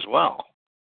sees them as well.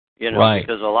 Right.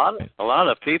 Because a lot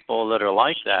of people that are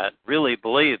like that really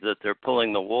believe that they're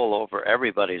pulling the wool over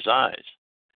everybody's eyes.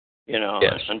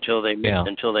 Yes. Until they meet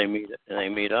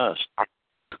us.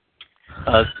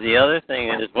 The other thing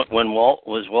is when Walt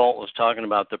was talking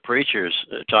about the preachers,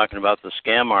 talking about the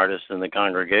scam artists in the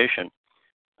congregation,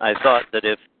 I thought that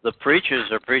if the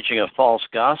preachers are preaching a false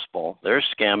gospel, they're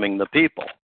scamming the people.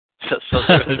 So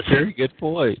very good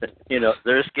point.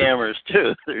 They're scammers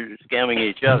too. They're scamming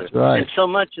each other. That's right. And so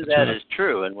much of that is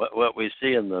true, and what we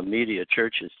see in the media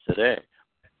churches today.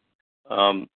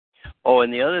 And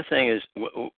the other thing is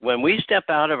when we step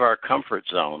out of our comfort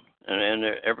zone, and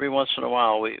every once in a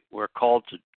while we're called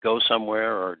to go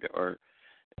somewhere or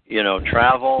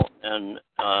travel and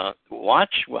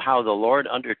watch how the Lord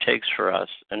undertakes for us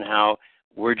and how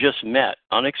we're just met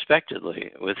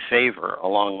unexpectedly with favor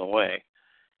along the way.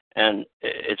 And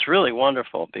it's really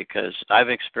wonderful because I've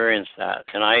experienced that.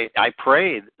 And I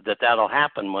pray that that'll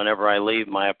happen whenever I leave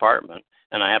my apartment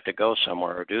and I have to go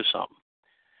somewhere or do something.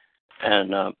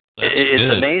 And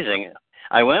it's amazing.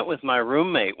 I went with my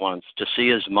roommate once to see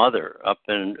his mother up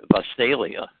in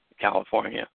Visalia,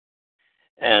 California.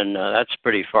 And that's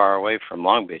pretty far away from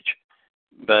Long Beach.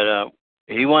 But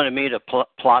he wanted me to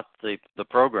plot the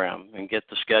program and get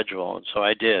the schedule, and so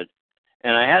I did.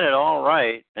 And I had it all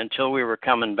right until we were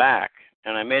coming back.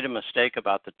 And I made a mistake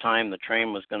about the time the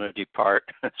train was going to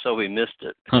depart, so we missed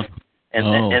it.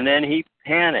 And then he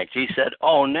panicked. He said,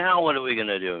 now what are we going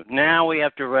to do? Now we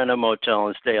have to rent a motel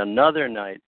and stay another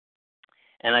night.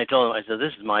 And I told him, I said,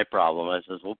 this is my problem. I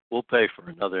said, we'll pay for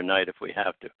another night if we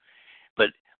have to. But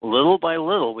little by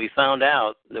little, we found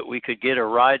out that we could get a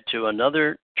ride to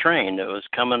another train that was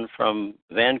coming from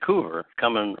Vancouver,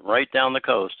 coming right down the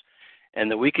coast,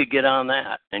 and that we could get on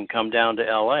that and come down to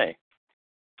L.A.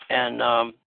 And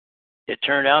it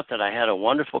turned out that I had a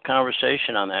wonderful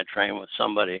conversation on that train with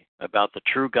somebody about the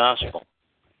true gospel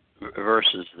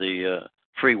versus the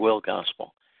free will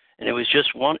gospel. And it was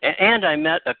just one. And I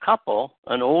met a couple,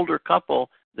 an older couple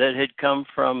that had come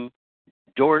from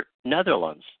Dort,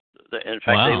 Netherlands. In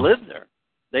fact, Wow. They lived there.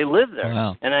 They lived there.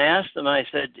 Wow. And I asked them, I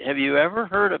said, have you ever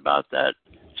heard about that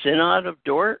Synod of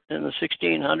Dort in the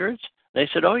 1600s? They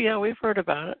said, oh, yeah, we've heard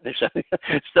about it. They said,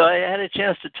 so I had a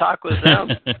chance to talk with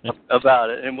them about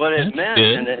it and what it meant.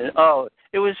 Good. And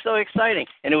it was so exciting.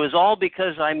 And it was all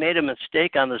because I made a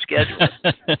mistake on the schedule.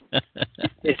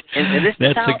 That's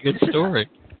a good story.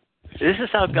 This is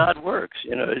how God works.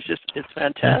 It's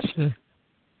fantastic.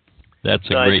 That's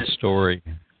a great story.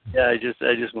 Yeah, I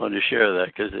just wanted to share that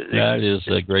because that is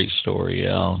a great story.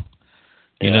 Yeah,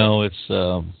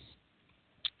 it's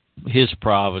His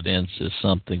providence is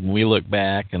something we look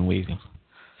back and we,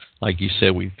 like you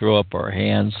said, we throw up our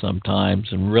hands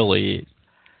sometimes. And really,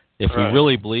 if we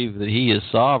really believe that He is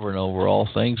sovereign over all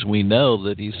things, we know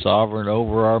that He's sovereign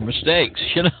over our mistakes.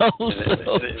 So,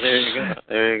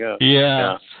 there you go.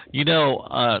 Yeah.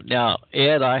 Now,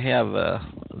 Ed, I have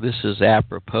this is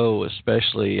apropos,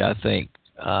 especially, I think,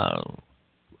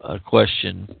 a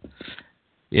question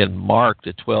in Mark,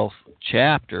 the 12th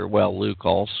chapter. Well, Luke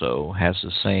also has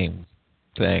the same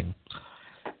thing.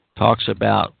 Talks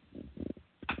about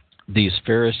these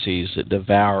Pharisees that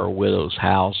devour widows'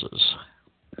 houses,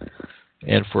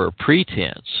 and for a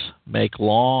pretense make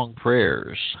long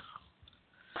prayers.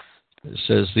 It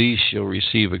says these shall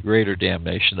receive a greater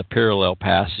damnation. The parallel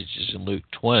passage is in Luke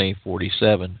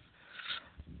 20:47.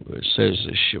 It says,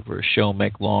 for shall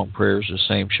make long prayers, the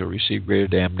same shall receive greater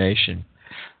damnation.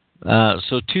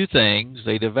 So two things,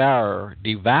 they devour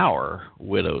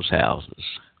widows' houses,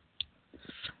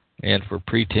 and for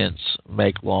pretense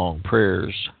make long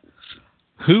prayers.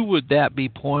 Who would that be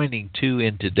pointing to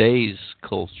in today's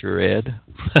culture, Ed?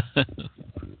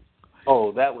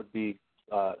 That would be,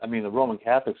 the Roman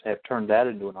Catholics have turned that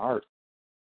into an art.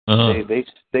 Uh-huh.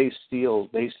 They steal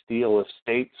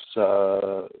estates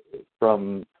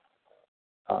from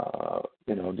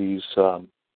these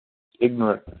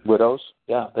ignorant widows.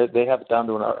 Yeah, they have it down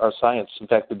to a science. In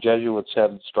fact, the Jesuits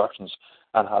have instructions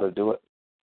on how to do it.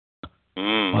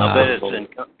 Wow. I bet it's in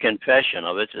confession.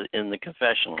 I bet it's in the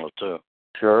confessional too.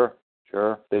 Sure.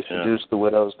 They seduce the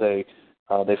widows. They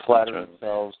flatter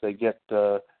themselves. They get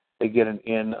an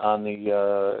in on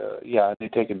the they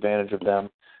take advantage of them.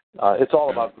 It's all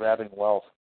about grabbing wealth,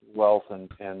 and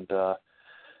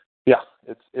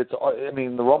it's.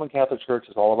 The Roman Catholic Church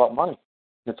is all about money.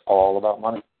 It's all about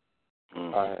money.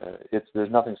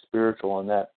 There's nothing spiritual in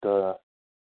that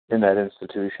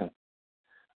institution.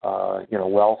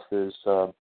 Wealth is.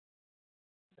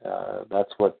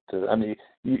 That's what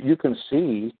you can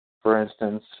see, for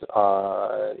instance,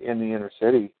 in the inner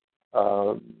city.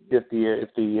 If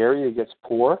the area gets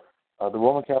poor, the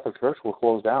Roman Catholic Church will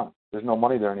close down. There's no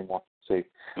money there anymore. See,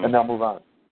 and they'll move on.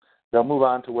 They'll move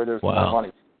on to where there's more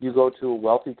money. You go to a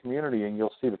wealthy community, and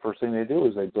you'll see the first thing they do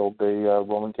is they build a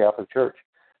Roman Catholic Church.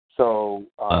 So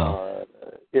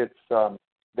it's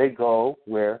they go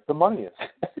where the money is.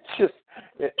 It's just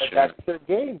that's their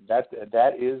game. That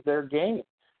is their game,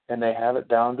 and they have it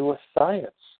down to a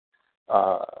science.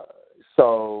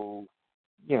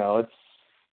 It's.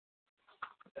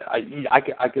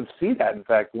 I could see that. In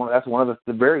fact, that's one of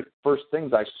the very first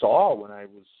things I saw when I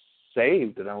was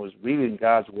saved and I was reading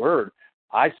God's Word.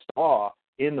 I saw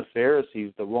in the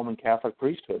Pharisees the Roman Catholic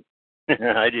priesthood.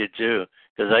 I did too,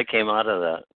 because I came out of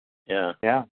that. Yeah.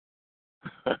 Yeah.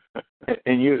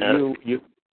 And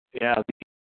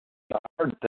the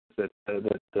hard things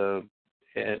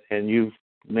and you've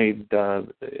made the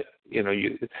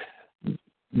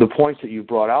points that you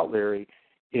brought out, Larry,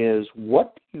 is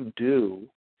what do you do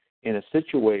in a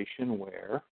situation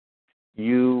where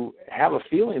you have a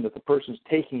feeling that the person's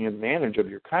taking advantage of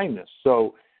your kindness?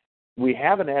 So we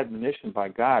have an admonition by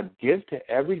God: give to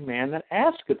every man that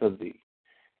asketh of thee,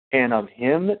 and of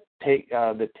him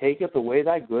that taketh away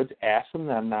thy goods, ask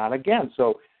them not again.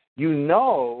 So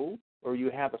or you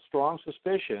have a strong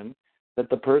suspicion that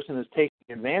the person is taking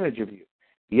advantage of you.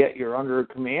 Yet you're under a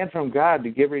command from God to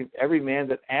give every man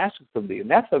that asketh of thee. And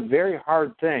that's a very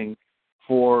hard thing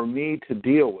for me to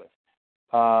deal with.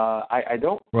 I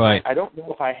don't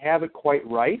know if I have it quite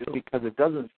right, because it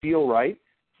doesn't feel right.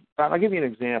 I'll give you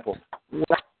an example. When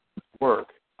I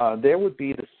work, there would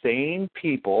be the same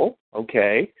people,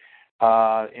 okay,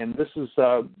 and this is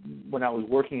when I was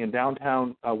working in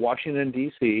downtown Washington,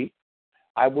 D.C.,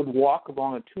 I would walk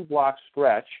along a 2-block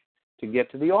stretch to get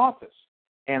to the office,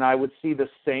 and I would see the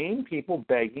same people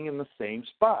begging in the same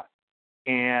spot.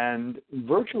 And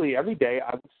virtually every day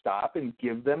I would stop and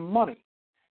give them money.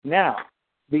 Now,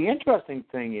 the interesting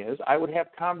thing is I would have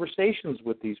conversations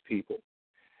with these people.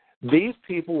 These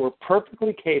people were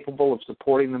perfectly capable of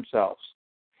supporting themselves.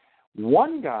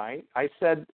 One guy, I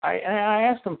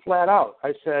asked him flat out,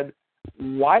 I said,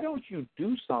 why don't you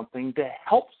do something to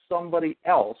help somebody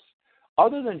else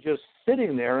other than just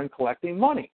sitting there and collecting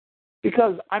money?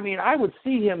 Because, I mean, I would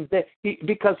see him,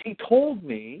 because he told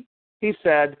me, he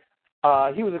said,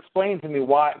 he was explaining to me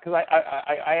why, because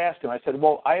I asked him, I said,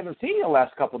 well, I haven't seen you the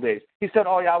last couple of days. He said,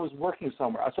 oh, yeah, I was working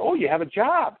somewhere. I said, oh, you have a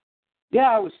job? Yeah,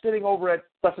 I was sitting over at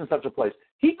such and such a place.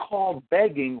 He called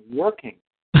begging working.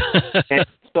 And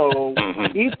so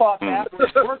he thought that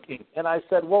was working. And I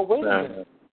said, well, wait a minute.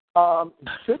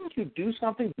 Shouldn't you do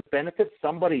something to benefit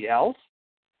somebody else?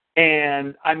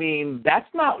 And, I mean,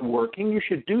 that's not working. You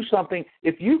should do something.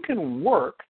 If you can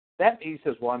work, he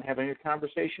says, well, I'm having a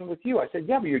conversation with you. I said,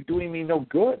 yeah, but you're doing me no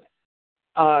good.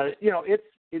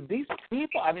 These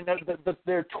people, I mean,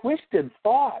 they're twisted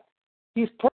thought. He's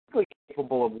perfectly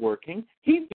capable of working.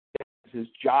 He did his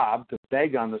job to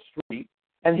beg on the street,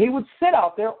 and he would sit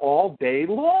out there all day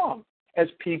long as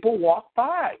people walk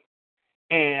by.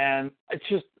 And it's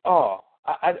just, some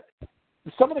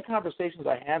of the conversations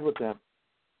I had with them,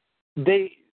 the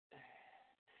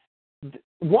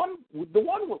one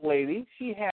lady,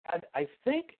 she had, I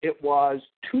think it was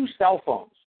 2 cell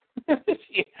phones.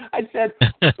 I said,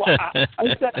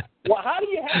 well, how do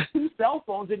you have 2 cell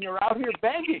phones and you're out here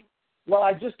begging? Well,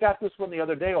 I just got this one the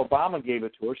other day. Obama gave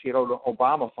it to her. She had an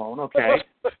Obama phone, okay.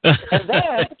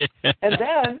 And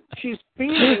then she's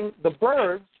feeding the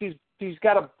birds. She's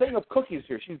got a thing of cookies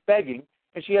here. She's begging,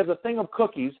 and she has a thing of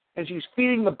cookies, and she's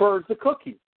feeding the birds the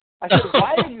cookies. I said,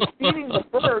 why are you feeding the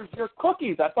birds your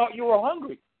cookies? I thought you were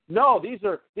hungry. No, these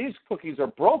cookies are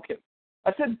broken.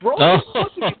 I said, broken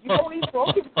cookies? You don't eat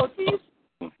broken cookies?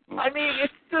 I mean,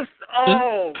 it's just,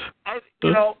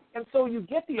 and so you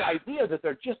get the idea that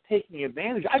they're just taking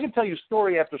advantage. I can tell you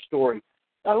story after story.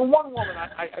 One woman,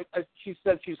 she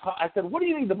said I said, what do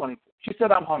you need the money for? She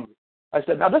said, I'm hungry. I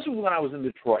said, now this was when I was in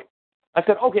Detroit. I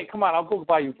said, okay, come on, I'll go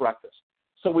buy you breakfast.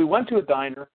 So we went to a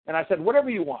diner, and I said, whatever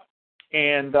you want.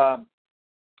 And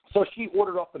so she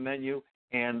ordered off the menu,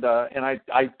 and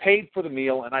I paid for the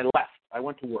meal, and I left. I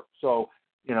went to work. So,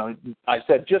 I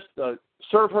said, just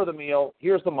serve her the meal.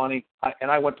 Here's the money.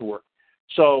 And I went to work.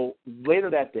 So later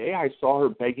that day, I saw her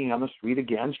begging on the street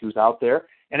again. She was out there.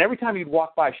 And every time you'd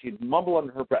walk by, she'd mumble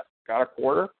under her breath, got a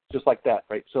quarter? Just like that,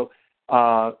 right? So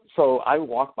I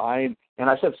walked by, and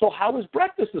I said, so how was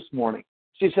breakfast this morning?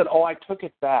 She said, oh, I took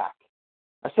it back.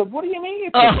 I said, what do you mean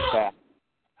you took it back?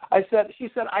 She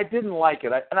said, I didn't like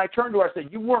it. And I turned to her, I said,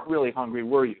 you weren't really hungry,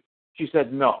 were you? She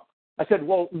said, no. I said,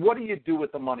 well, what do you do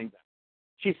with the money then?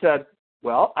 She said,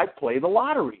 well, I play the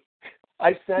lottery.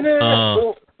 I said,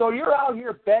 so you're out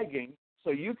here begging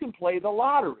so you can play the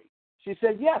lottery. She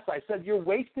said, yes. I said, you're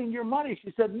wasting your money.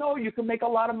 She said, no, you can make a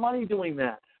lot of money doing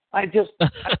that. This is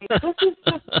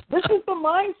the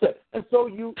mindset. And so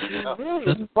you really,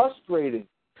 it's frustrating.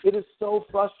 It is so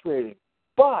frustrating.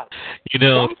 But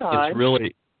sometimes, it's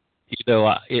really,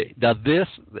 now this,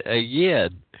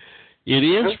 again, it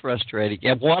is frustrating.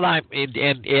 And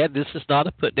and Ed, this is not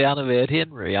a put down of Ed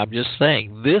Henry. I'm just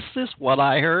saying, this is what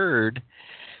I heard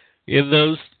with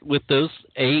those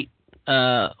 8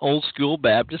 old school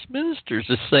Baptist ministers.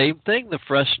 The same thing, the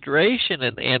frustration,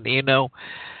 and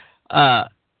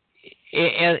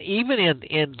even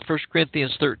in 1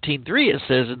 Corinthians 13:3, it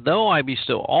says, and though I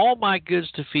bestow all my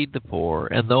goods to feed the poor,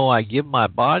 and though I give my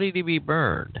body to be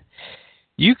burned,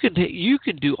 you can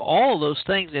do all of those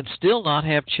things and still not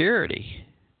have charity.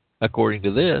 According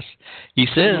to this, he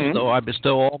says, though I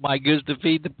bestow all my goods to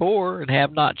feed the poor and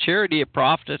have not charity, it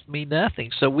profiteth me nothing.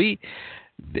 So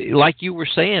like you were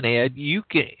saying, Ed,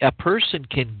 a person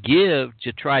can give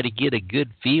to try to get a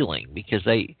good feeling, because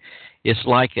it's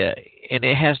like and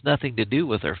it has nothing to do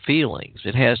with their feelings.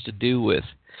 It has to do with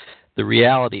the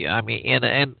reality. I mean, and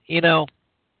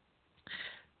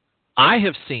I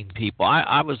have seen people.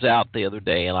 I was out the other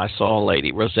day, and I saw a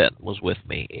lady. Rosette was with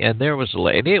me, and there was a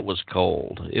lady. And it was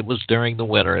cold. It was during the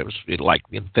winter. It was like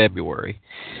in February,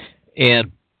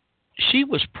 and she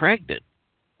was pregnant,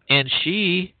 and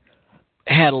she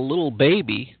had a little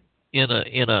baby in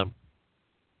a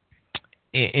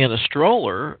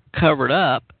stroller covered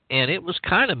up, and it was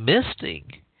kind of misting,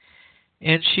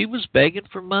 and she was begging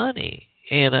for money,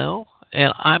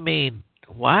 And I mean,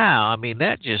 wow, I mean,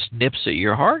 that just nips at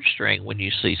your heartstring when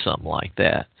you see something like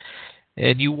that.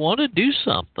 And you want to do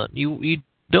something. You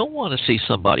don't want to see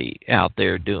somebody out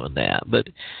there doing that. But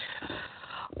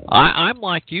I'm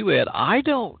like you, Ed. I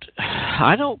don't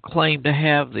claim to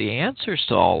have the answers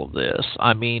to all of this.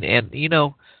 I mean, and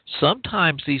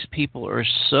sometimes these people are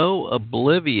so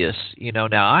oblivious.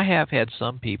 Now I have had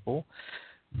some people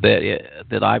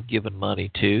that I've given money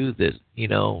to that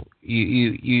you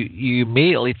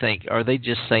immediately think, are they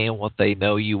just saying what they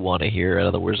know you want to hear? In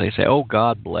other words, they say, "Oh,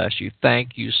 God bless you,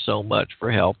 thank you so much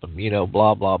for helping,"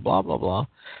 blah blah blah blah blah.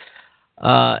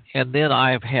 And then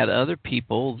I've had other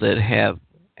people that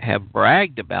have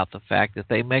bragged about the fact that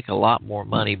they make a lot more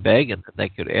money begging than they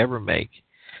could ever make.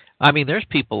 I mean, there's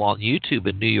people on YouTube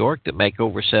in New York that make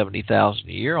over $70,000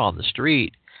 a year on the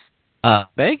street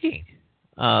begging.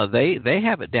 They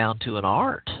have it down to an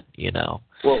art,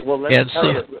 Well,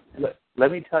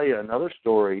 let me tell you another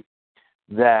story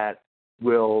that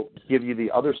will give you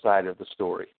the other side of the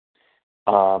story.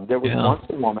 There was once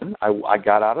a woman. I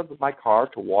got out of my car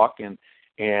to walk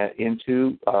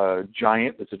into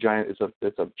Giant. It's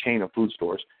a chain of food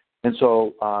stores, and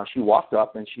so she walked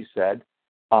up and she said,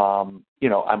 "I'm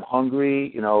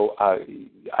hungry.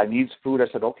 I need food." I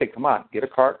said, "Okay, come on, get a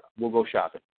cart. We'll go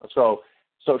shopping."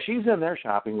 So she's in there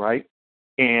shopping, right?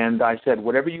 And I said,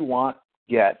 "Whatever you want,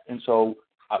 get." And so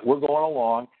we're going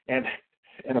along, and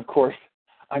of course,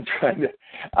 I'm trying to.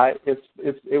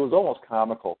 It was almost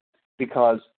comical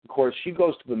because, of course, she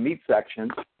goes to the meat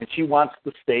section and she wants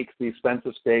the steaks, the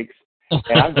expensive steaks,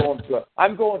 and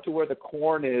I'm going to where the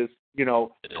corn is,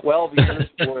 12 years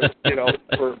for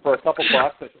a couple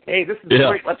bucks. I said, "Hey, this is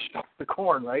great. Let's shop the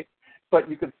corn," right? But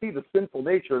you can see the sinful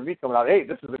nature of me coming out. "Hey,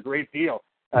 this is a great deal."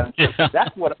 And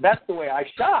that's the way I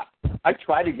shop. I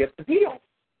try to get the deal.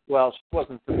 Well, she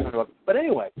wasn't concerned about it. But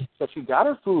anyway, so she got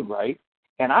her food right,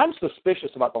 and I'm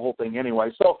suspicious about the whole thing anyway.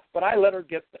 But I let her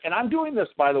get, and I'm doing this,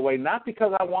 by the way, not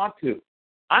because I want to.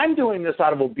 I'm doing this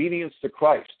out of obedience to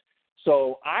Christ.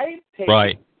 So I take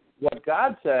what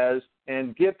God says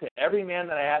and give to every man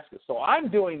that I ask it. So I'm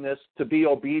doing this to be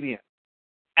obedient.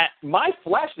 And my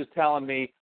flesh is telling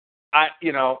me,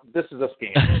 this is a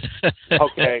scam.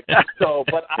 Okay, so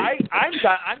but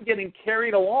I'm getting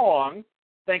carried along,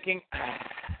 thinking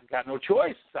I've got no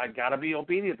choice. I got to be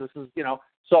obedient. This is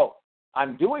So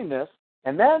I'm doing this,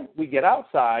 and then we get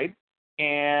outside,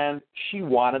 and she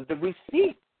wanted the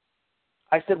receipt.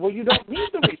 I said, "Well, you don't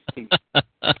need the receipt."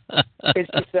 And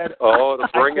she said, "Oh, to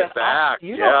bring it back,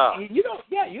 you don't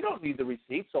need the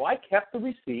receipt." So I kept the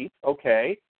receipt,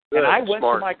 okay, and I went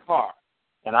to my car.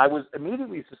 And I was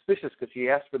immediately suspicious because she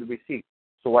asked for the receipt.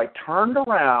 So I turned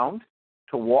around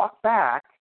to walk back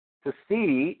to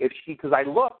see because I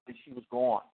looked and she was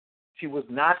gone. She was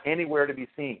not anywhere to be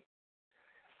seen.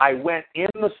 I went in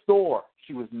the store.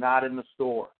 She was not in the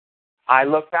store. I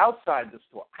looked outside the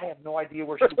store. I have no idea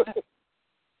where she went.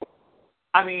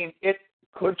 I mean,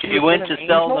 She went to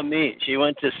sell the meat. She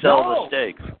went to sell the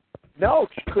steaks. No,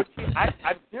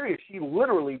 I'm serious. She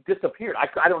literally disappeared.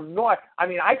 I don't know.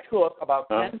 I took about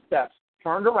 10 steps,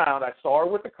 turned around, I saw her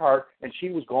with the cart, and she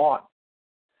was gone.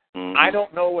 Mm-hmm. I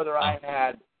don't know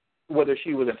whether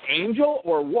she was an angel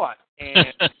or what.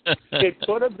 And it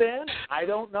could have been. I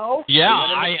don't know.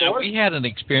 Yeah, we had an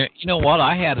experience. You know what?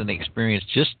 I had an experience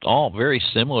just very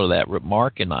similar to that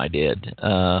Mark and I did.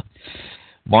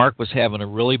 Mark was having a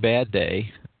really bad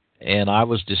day, and I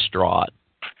was distraught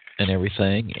and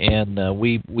everything, and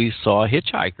we saw a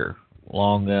hitchhiker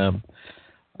along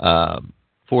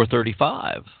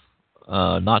 435,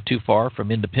 not too far from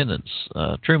Independence,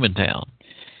 Trumantown.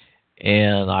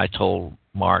 And I told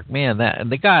Mark, man,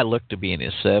 and the guy looked to be in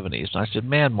his 70s, and I said,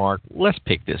 "Man, Mark, let's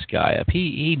pick this guy up.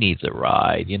 He needs a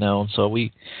ride, And so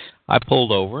I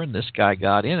pulled over, and this guy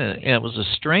got in, and it was the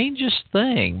strangest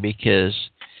thing because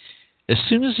as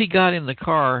soon as he got in the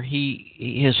car,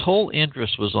 his whole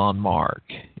interest was on Mark.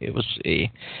 It was,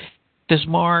 says,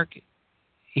 "Mark,"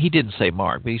 he didn't say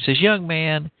Mark, but he says, "Young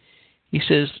man," he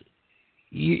says,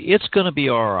 "it's going to be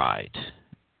all right."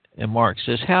 And Mark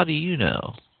says, "How do you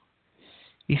know?"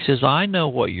 He says, "I know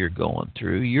what you're going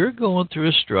through. You're going through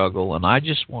a struggle, and I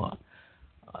just want."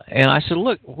 And I said,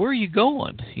 "Look, where are you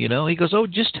going?" He goes, "Oh,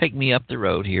 just take me up the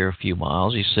road here a few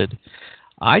miles." He said,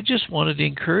 "I just wanted to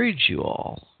encourage you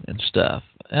all and stuff."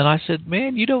 And I said,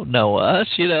 "Man, you don't know us,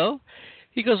 He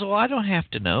goes, "Well, I don't have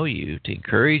to know you to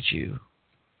encourage you."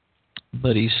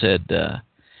 But he said,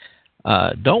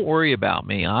 "Don't worry about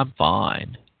me. I'm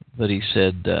fine." But he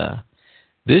said,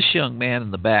 "This young man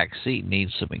in the back seat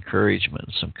needs some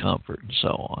encouragement, some comfort, and so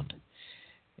on."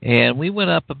 And we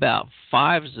went up about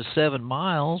 5 to 7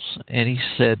 miles, and he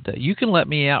said, "You can let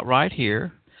me out right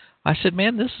here." I said,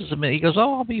 "Man, this is a minute." He goes,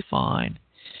 "Oh, I'll be fine."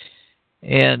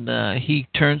 And he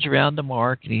turns around to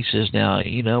Mark, and he says, "Now,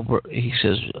 he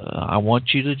says, I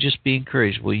want you to just be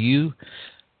encouraged. Will you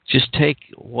just take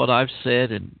what I've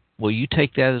said, and will you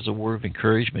take that as a word of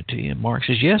encouragement to you?" And Mark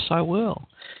says, "Yes, I will."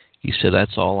 He said,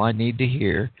 "That's all I need to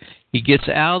hear." He gets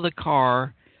out of the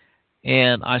car,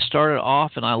 and I started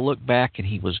off, and I looked back, and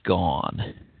he was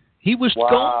gone. He was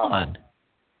gone.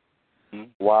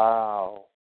 Wow.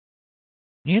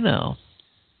 Yeah.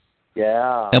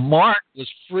 And Mark was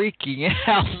freaking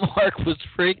out.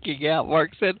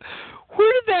 Mark said,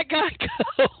 "Where did that guy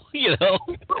go?" Wait a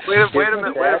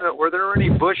minute. Were there any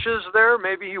bushes there?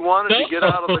 Maybe he wanted to get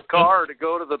out of the car to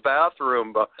go to the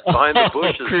bathroom behind the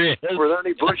bushes. Chris. Were there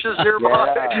any bushes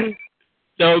nearby? Yeah.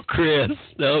 No, Chris.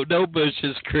 No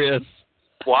bushes, Chris.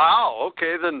 Wow.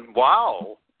 Okay, then.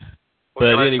 Wow. What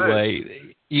But can I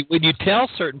anyway, when you tell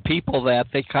certain people that,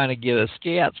 they kind of get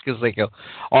askance because they go,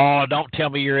 "Oh, don't tell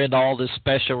me you're into all this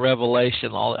special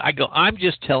revelation." I go, "I'm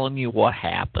just telling you what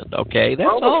happened, okay? That's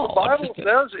all." The Bible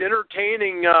says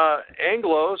entertaining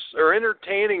anglos or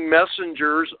entertaining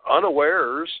messengers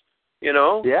unawares,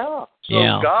 Yeah.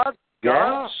 So God's,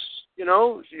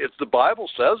 if the Bible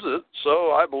says it,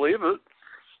 so I believe it.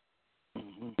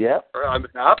 Yep.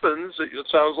 It happens. It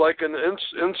sounds like an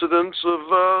incidence of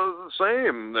the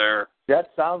same there.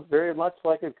 That sounds very much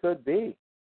like it could be.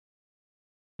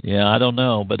 Yeah, I don't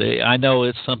know, but I know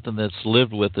it's something that's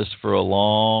lived with us for a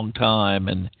long time,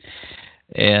 and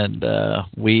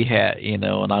we had, and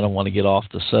I don't want to get off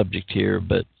the subject here,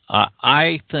 but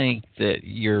I think that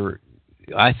you're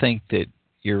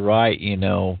right,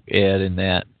 Ed, in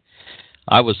that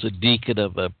I was a deacon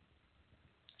of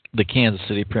the Kansas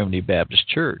City Primitive Baptist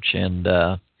Church, and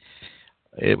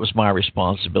it was my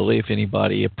responsibility. If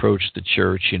anybody approached the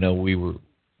church,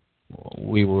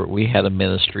 we had a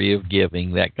ministry of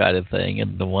giving, that kind of thing.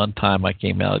 And the one time I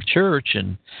came out of church,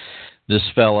 and this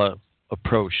fella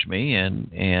approached me,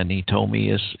 and he told me,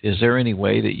 "Is there any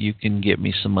way that you can get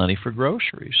me some money for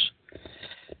groceries?"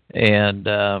 And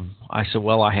I said,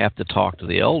 "Well, I have to talk to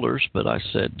the elders," but I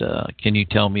said, "Can you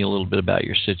tell me a little bit about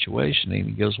your situation?" And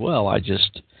he goes, "Well,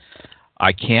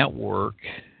 I can't work,"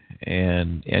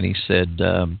 and he said,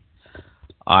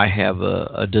 "I have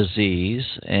a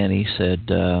disease," and he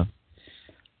said,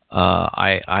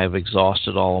 I've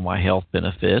exhausted all of my health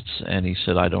benefits," and he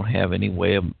said, "I don't have any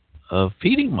way of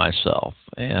feeding myself."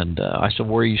 And I said,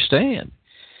 "Where are you staying?"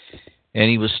 And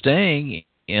he was staying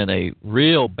in a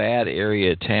real bad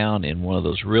area of town in one of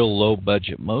those real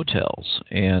low-budget motels.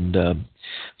 And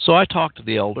so I talked to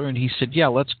the elder, and he said, "Yeah,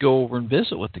 let's go over and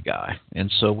visit with the guy." And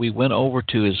so we went over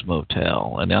to his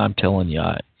motel, and I'm telling you,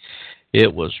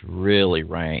 it was really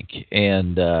rank.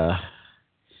 And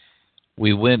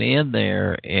we went in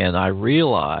there, and I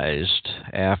realized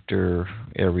after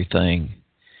everything,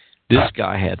 this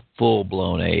guy had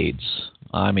full-blown AIDS.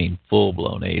 I mean,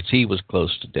 full-blown AIDS. He was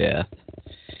close to death.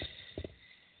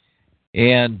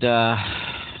 And,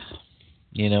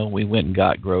 we went and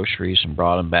got groceries and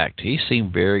brought him back. He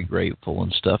seemed very grateful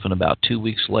and stuff. And about 2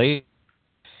 weeks later,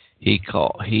 he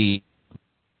called me.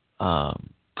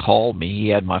 He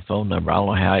had my phone number. I don't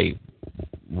know how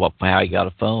he got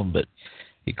a phone, but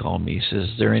he called me. He says,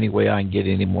 "Is there any way I can get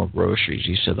any more groceries?"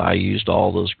 He said, "I used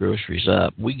all those groceries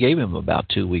up." We gave him about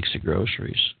 2 weeks of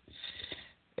groceries.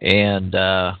 And,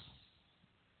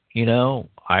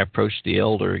 I approached the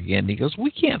elder again. He goes, "We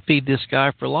can't feed this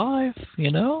guy for life, He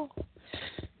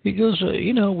goes,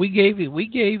 we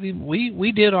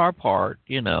did our part,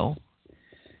 And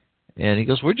he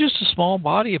goes, "We're just a small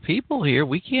body of people here.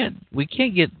 We can't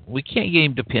get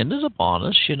him dependent upon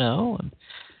us, And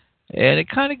it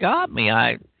kind of got me.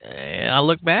 I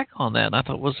look back on that, and I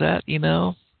thought, was that,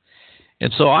 And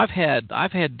so I've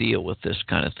had deal with this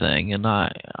kind of thing, and I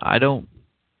don't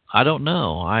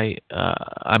know.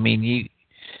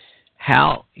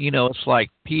 It's like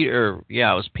Peter.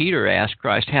 Yeah, it was Peter asked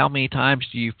Christ, "How many times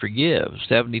do you forgive?"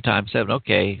 70 times 7.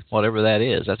 Okay, whatever that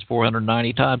is. That's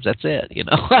 490 times. That's it.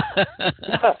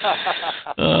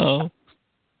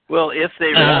 Well, if they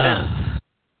repent,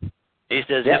 he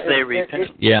says, if they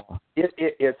repent.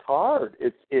 It's hard.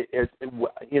 It's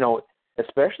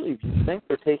especially if you think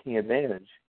they're taking advantage.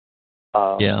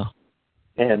 But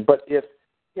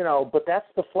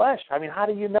that's the flesh. I mean, how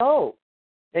do you know?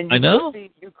 And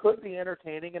you could be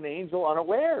entertaining an angel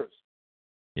unawares.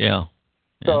 Yeah.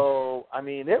 So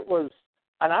it was,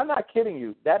 and I'm not kidding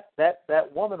you. That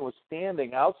woman was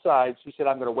standing outside. She said,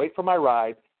 "I'm going to wait for my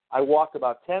ride. I walked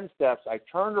about 10 steps. I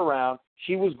turned around.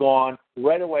 She was gone.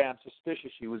 Right away, I'm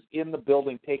suspicious. She was in the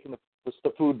building taking the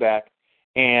food back,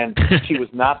 and she was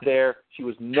not there. She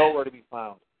was nowhere to be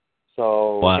found.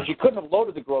 So, wow. And she couldn't have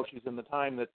loaded the groceries in the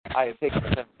time that I had taken the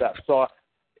 10 steps. So,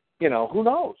 who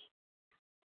knows?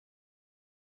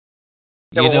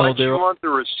 Yeah, but why did she want the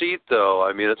receipt, though?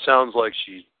 I mean, it sounds like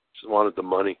she wanted the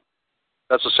money.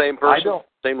 That's the same person? I don't.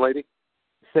 Same lady?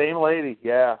 Same lady,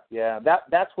 yeah.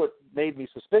 That's what made me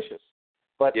suspicious.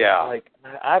 But,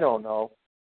 I don't know.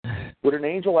 Would an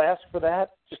angel ask for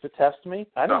that just to test me?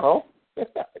 I don't know.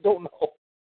 I don't know.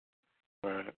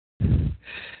 Right.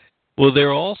 Well,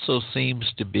 there also seems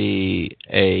to be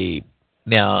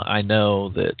now I know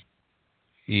that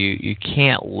you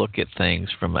can't look at things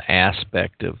from an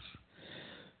aspect of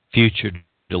future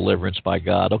deliverance by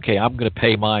God. Okay, I'm going to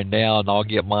pay mine now and I'll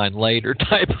get mine later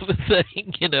type of a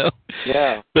thing,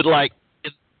 Yeah. But like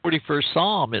in the 41st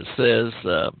Psalm, it says,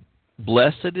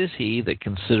 blessed is he that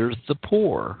considers the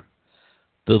poor.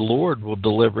 The Lord will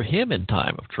deliver him in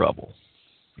time of trouble.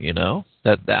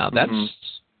 That's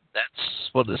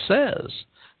what it says.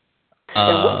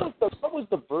 And what was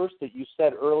the verse that you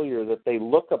said earlier that they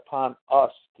look upon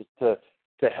us to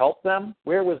help them?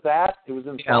 Where was that? It was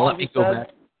in Psalm. Let me go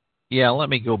back. Yeah, let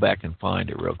me go back and find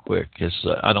it real quick because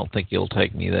I don't think it'll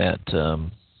take me that.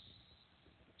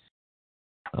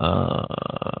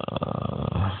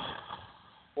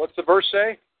 What's the verse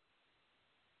say?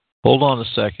 Hold on a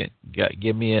second.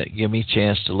 Give me a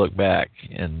chance to look back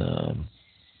and.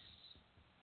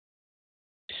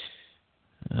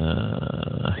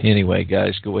 Anyway,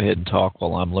 guys, go ahead and talk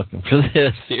while I'm looking for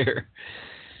this here.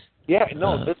 Yeah,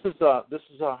 no, this is a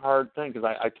hard thing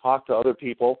because I talk to other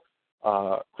people,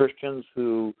 Christians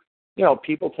who,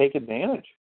 people take advantage.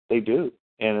 They do,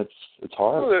 and it's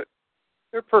hard. Well,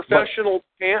 they're professional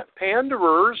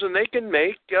panderers, and they can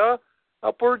make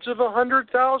upwards of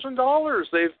 $100,000.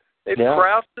 They've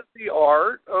crafted the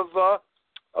art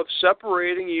of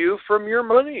separating you from your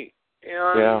money,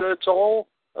 and it's all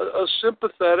a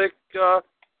sympathetic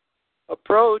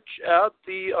approach at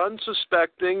the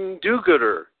unsuspecting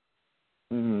do-gooder.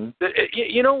 Mm-hmm.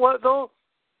 You know what, though?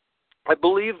 I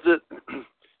believe that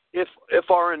if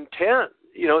our intent,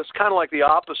 it's kind of like the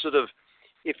opposite of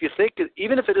if you think,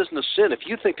 even if it isn't a sin, if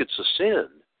you think it's a sin,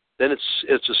 then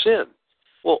it's a sin.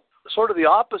 Well, sort of the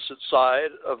opposite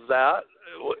side of that,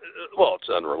 well, it's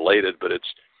unrelated, but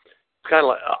it's kind of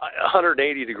like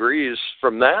 180 degrees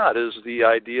from that is the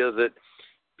idea that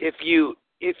if you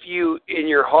in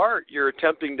your heart you're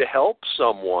attempting to help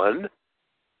someone,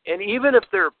 and even if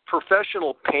they're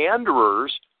professional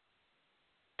panderers,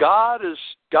 God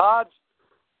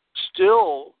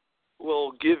still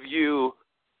will give you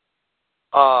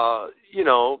I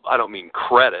don't mean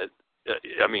credit.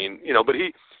 I mean, but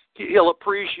he'll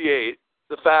appreciate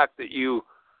the fact that you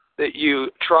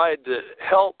tried to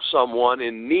help someone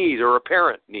in need or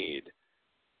apparent need,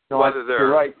 whether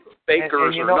they're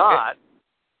fakers or not.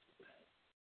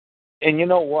 And you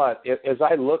know what? As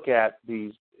I look at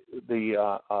the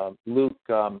Luke,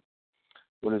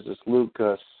 Luke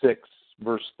 6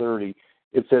 verse 30,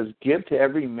 it says, "Give to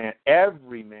every man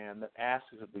that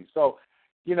asks of thee." So,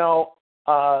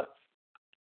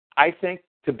 I think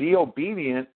to be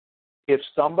obedient, if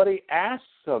somebody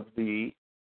asks of thee,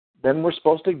 then we're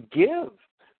supposed to give.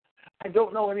 I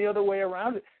don't know any other way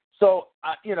around it. So,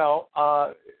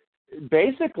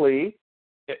 basically,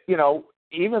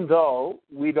 even though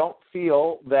we don't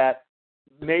feel that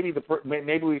maybe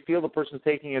we feel the person's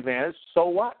taking advantage, so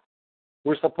what?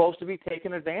 We're supposed to be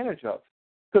taken advantage of.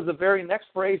 Because the very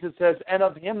next phrase it says, "And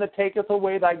of him that taketh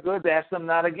away thy goods, ask them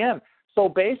not again." So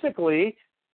basically,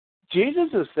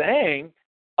 Jesus is saying,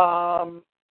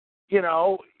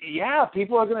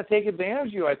 people are going to take advantage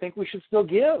of you. I think we should still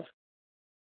give.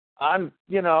 I don't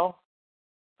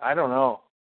know.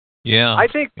 Yeah. I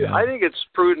think it's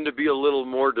prudent to be a little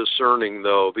more discerning,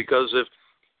 though, because if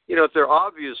they're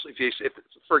obviously, if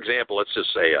for example, let's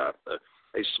just say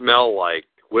they smell like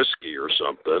whiskey or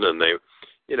something, and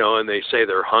they say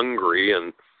they're hungry,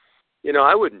 and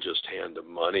I wouldn't just hand them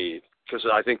money because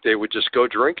I think they would just go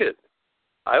drink it.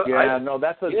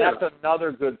 That's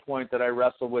another good point that I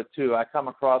wrestle with too. I come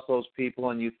across those people,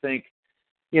 and you think,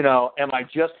 am I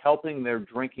just helping their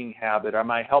drinking habit? Am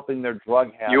I helping their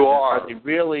drug habit? You are. Are they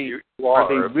really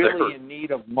in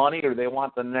need of money, or they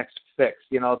want the next fix?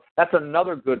 That's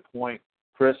another good point,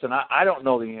 Chris. And I don't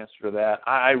know the answer to that.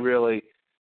 I really,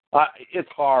 it's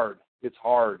hard. It's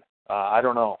hard. I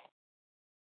don't know.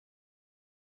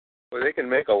 Well, they can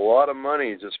make a lot of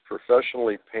money just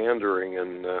professionally pandering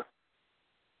and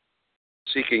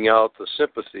seeking out the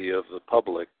sympathy of the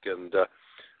public. And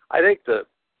I think that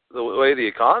the way the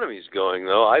economy's going,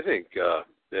 though, I think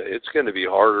it's going to be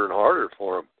harder and harder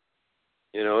for them,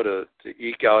 to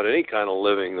eke out any kind of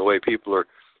living the way people are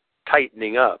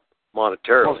tightening up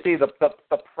monetarily. Well, see, the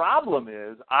problem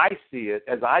is, I see it,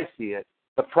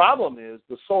 the problem is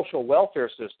the social welfare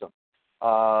system,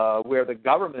 where the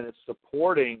government is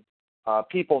supporting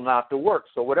people not to work.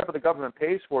 So whatever the government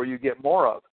pays for, you get more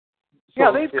of. So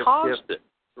yeah, they've caused it,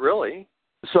 really.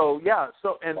 So yeah,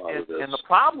 and the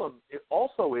problem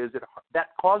also is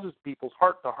that causes people's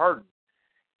heart to harden,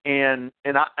 and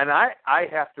I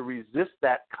have to resist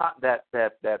that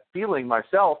feeling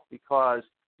myself, because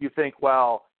you think,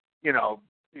 well, they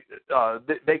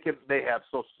have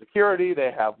Social Security,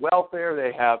 they have welfare,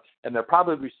 and they're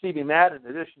probably receiving that in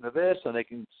addition to this, and they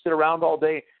can sit around all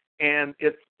day, and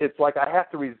it's like I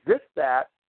have to resist that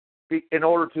in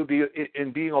order to be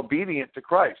in being obedient to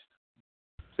Christ.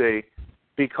 See.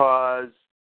 Because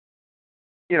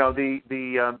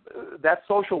that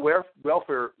social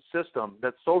welfare system,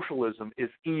 that socialism, is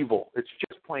evil. It's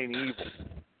just plain evil.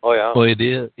 Oh yeah. Well, it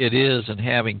is, and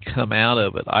having come out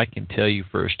of it, I can tell you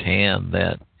firsthand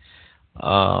that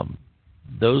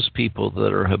those people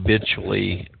that are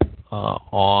habitually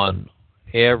on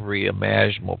every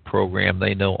imaginable program,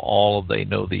 they know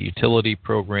the utility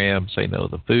programs, they know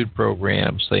the food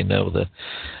programs, they know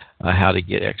how to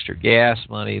get extra gas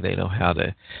money. They know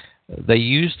they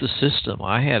use the system.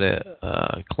 I had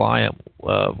a client,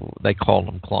 they called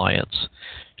them clients,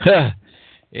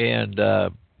 and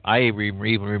I even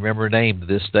remember her name to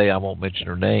this day. I won't mention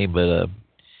her name, but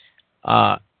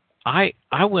I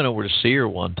went over to see her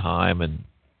one time,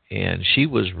 and she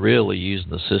was really using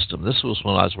the system. This was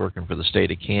when I was working for the state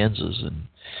of Kansas,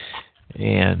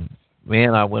 and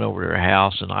man, I went over to her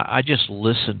house, and I just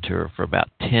listened to her for about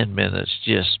 10 minutes.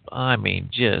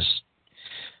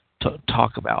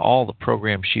 Talk about all the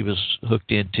programs she was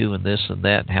hooked into, and this and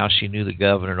that, and how she knew the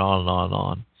governor, and on and on and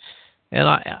on.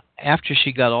 And after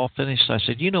she got all finished, I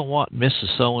said, "You know what,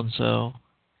 Mrs. So-and-so?"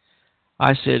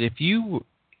 I said, "If you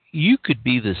could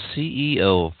be the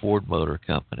CEO of Ford Motor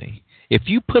Company, if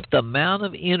you put the amount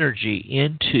of energy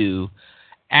into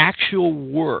actual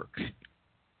work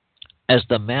as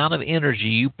the amount of energy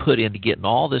you put into getting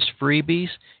all this freebies,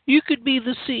 you could be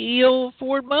the CEO of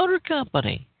Ford Motor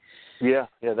Company." Yeah,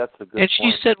 that's a good And point.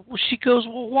 she said, she goes,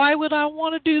 "Well, why would I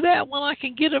want to do that when I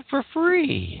can get it for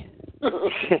free?"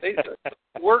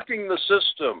 Working the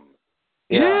system.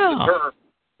 Yeah. The term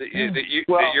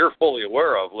that you're fully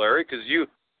aware of, Larry, because you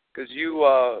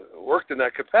worked in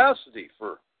that capacity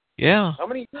for how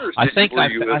many years? I think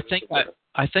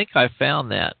I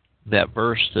found that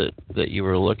verse that you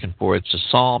were looking for. It's a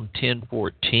Psalm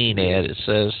 10:14, Ed. It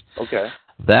says, "Okay,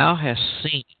 Thou hast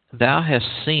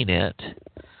seen it,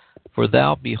 for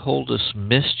thou beholdest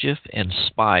mischief and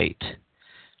spite.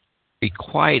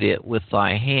 Requite it with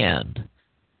thy hand.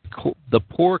 The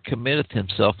poor committeth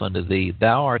himself unto thee.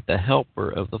 Thou art the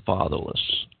helper of the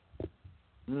fatherless."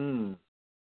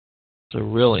 It's a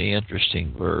really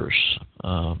interesting verse.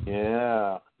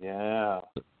 Yeah.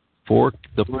 The poor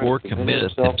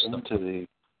committeth himself to thee.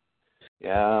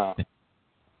 Yeah.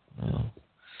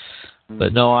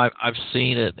 But no, I've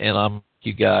seen it, and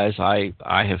you guys, I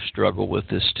have struggled with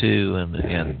this too,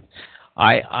 and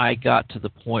I got to the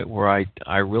point where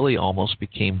I really almost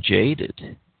became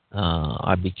jaded.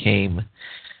 I became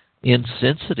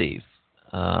insensitive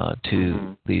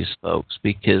to these folks,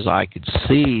 because I could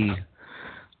see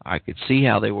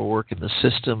how they were working the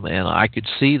system, and I could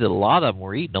see that a lot of them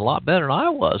were eating a lot better than I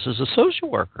was as a social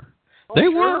worker. They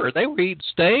were eating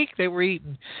steak. They were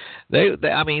eating. They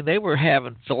were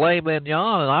having filet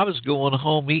mignon, and I was going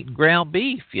home eating ground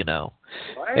beef.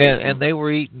 Right. And they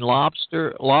were eating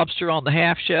lobster on the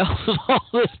half shell and all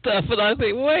this stuff. And I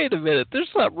think, wait a minute, there's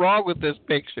something wrong with this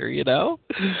picture,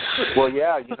 Well,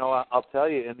 yeah, I'll tell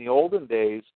you, in the olden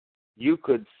days, you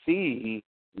could see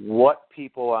what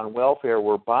people on welfare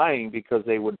were buying because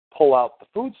they would pull out the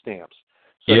food stamps.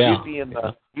 So you'd be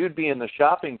in the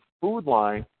shopping food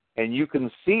line, and you can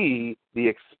see the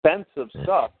expensive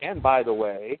stuff. And by the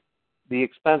way, the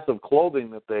expensive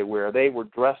clothing that they wear. They were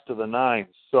dressed to the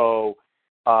nines. So,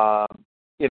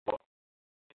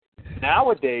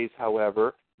 nowadays,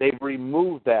 however, they've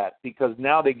removed that because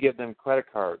now they give them credit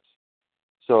cards.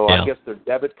 So I guess they're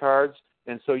debit cards,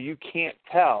 and so you can't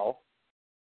tell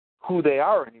who they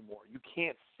are anymore. You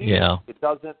can't see it. It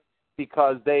doesn't,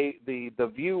 because the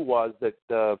view was that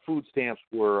food stamps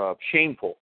were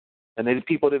shameful, and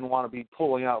people didn't want to be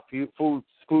pulling out food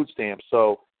stamps.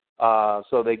 So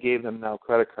they gave them now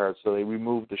credit cards. So they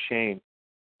removed the shame.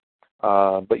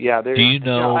 But yeah, do you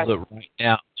know that right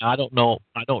now? I don't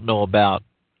know about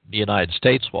the United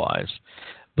States wise,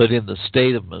 But in the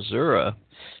state of Missouri,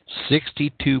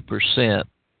 62%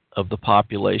 of the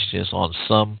population is on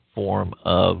some form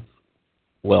of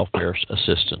welfare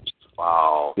assistance.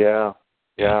 Wow. Yeah.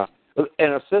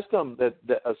 And a system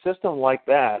like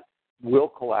that will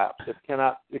collapse. It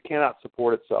cannot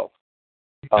support itself.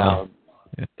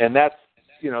 And that's,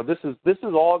 this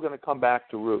is all going to come back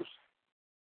to roost.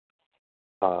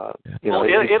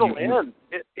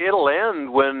 It'll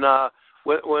end when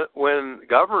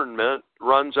government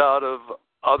runs out of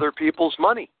other people's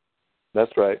money.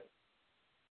 That's right.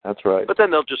 But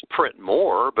then they'll just print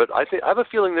more. But I have a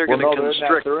feeling they're going to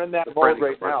constrict. They're in that mode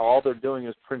right now. All they're doing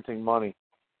is printing money.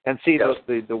 And see,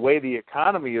 the way the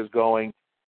economy is going,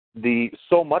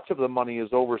 so much of the money is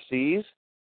overseas.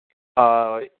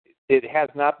 It has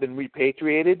not been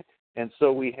repatriated, and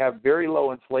so we have very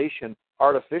low inflation,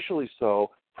 artificially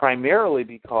so, primarily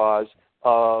because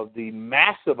of the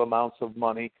massive amounts of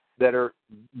money that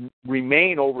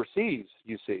remain overseas,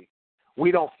 you see.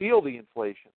 We don't feel the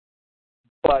inflation.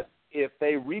 But if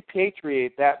they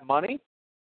repatriate that money,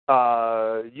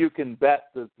 you can bet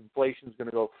that inflation is going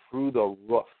to go through the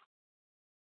roof.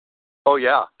 Oh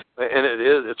yeah, and it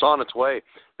is. It's on its way.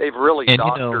 They've really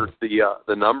doctored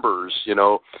the numbers.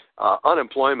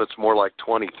 Unemployment's more like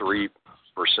 23%,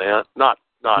 not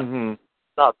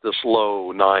this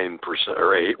low 9%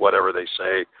 or 8%, whatever they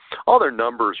say. All their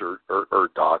numbers are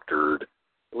doctored.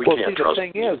 We can't trust them.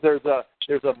 The thing is,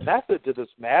 there's a method to this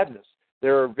madness.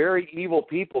 There are very evil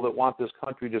people that want this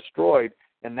country destroyed,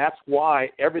 and that's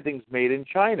why everything's made in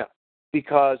China.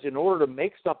 Because in order to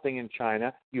make something in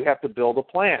China, you have to build a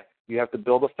plant. You have to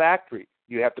build a factory.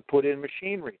 You have to put in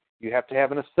machinery. You have to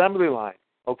have an assembly line.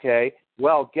 Okay?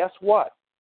 Well, guess what?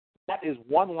 That is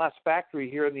one less factory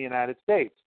here in the United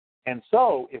States. And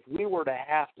so if we were to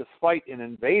have to fight an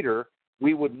invader,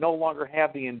 we would no longer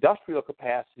have the industrial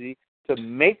capacity to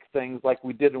make things like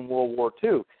we did in World War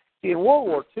II. See, in World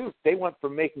War II, they went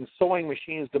from making sewing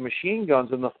machines to machine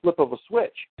guns in the flip of a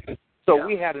switch. So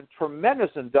we had a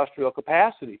tremendous industrial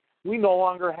capacity. We no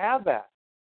longer have that.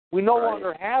 We no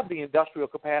longer have the industrial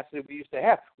capacity we used to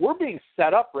have. We're being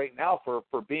set up right now for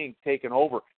being taken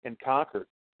over and conquered.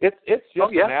 It's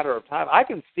just a matter of time. I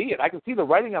can see it. I can see the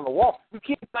writing on the wall. You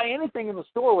can't buy anything in the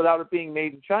store without it being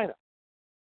made in China.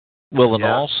 Well, and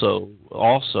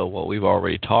also what we've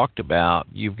already talked about,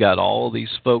 you've got all of these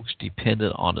folks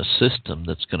dependent on a system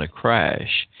that's going to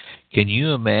crash. Can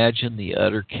you imagine the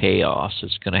utter chaos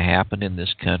that's going to happen in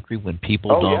this country when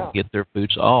people don't get their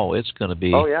foods? It's going to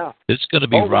be it's going to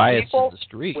be riots in the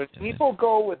street. When people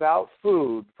go without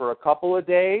food for a couple of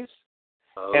days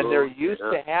and they're used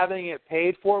to having it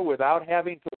paid for without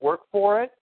having to work for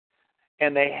it,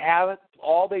 and they haven't,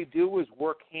 all they do is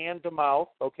work hand to mouth,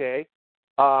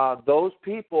 those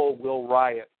people will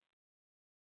riot.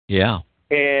 Yeah.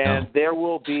 And there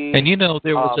will be and you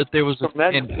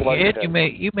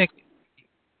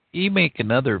make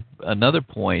another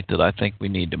point that I think we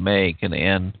need to make,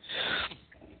 and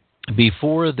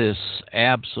before this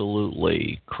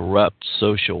absolutely corrupt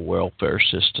social welfare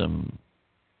system,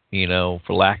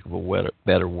 for lack of a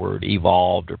better word,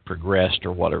 evolved or progressed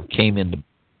or whatever, came into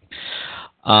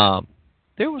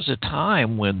there was a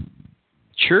time when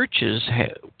churches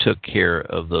took care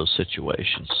of those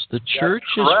situations. The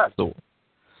churches,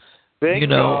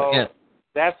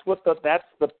 that's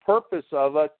the purpose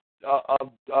of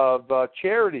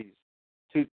charities,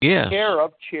 to take care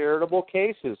of charitable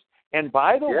cases. And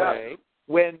by the way,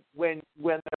 when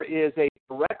there is a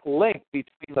direct link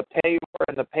between the payer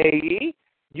and the payee,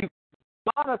 you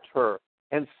monitor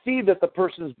and see that the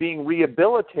person's being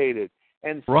rehabilitated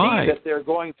and see that they're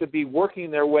going to be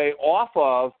working their way off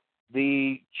of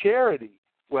the charity.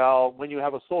 Well, when you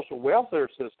have a social welfare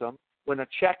system, when a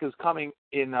check is coming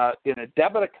in a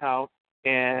debit account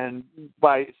and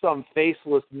by some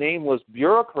faceless, nameless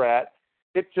bureaucrat,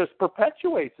 it just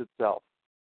perpetuates itself.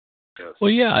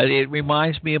 Well, it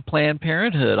reminds me of Planned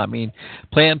Parenthood. I mean,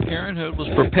 Planned Parenthood was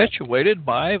perpetuated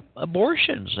by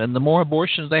abortions, and the more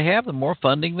abortions they have, the more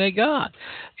funding they got.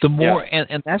 The more,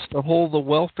 and that's the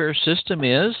welfare system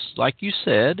is, like you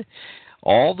said,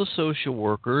 all the social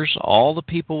workers, all the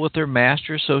people with their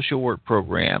master social work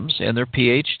programs and their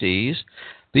PhDs,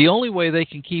 the only way they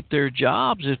can keep their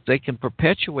jobs is if they can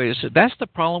perpetuate it. That's the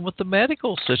problem with the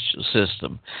medical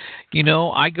system.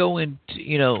 I go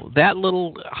into, that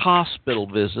little hospital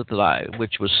visit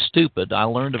which was stupid. I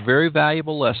learned a very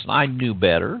valuable lesson. I knew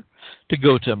better to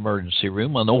go to emergency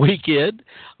room on the weekend.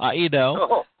 I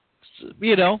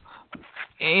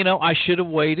should have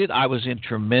waited. I was in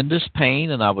tremendous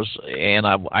pain, and I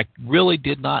really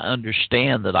did not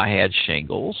understand that I had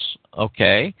shingles.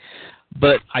 Okay,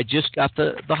 But I just got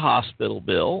the hospital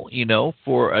bill,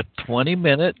 for a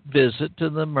 20-minute visit to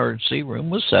the emergency room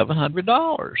was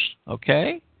 $700,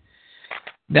 okay?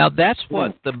 Now, that's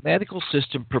what the medical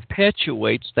system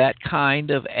perpetuates, that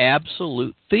kind of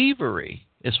absolute thievery.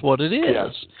 It's what it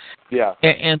is. Yeah.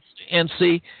 And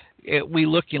see, we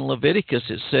look in Leviticus,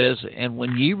 it says, and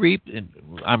when ye reap, and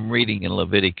I'm reading in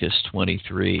Leviticus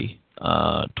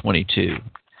 23:22.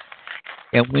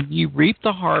 And when ye reap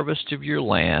the harvest of your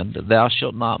land, thou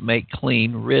shalt not make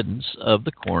clean riddance of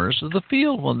the corners of the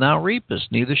field when thou reapest,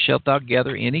 neither shalt thou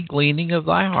gather any gleaning of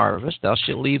thy harvest, thou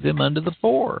shalt leave them unto the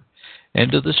poor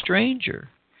and to the stranger.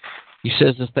 He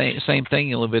says the same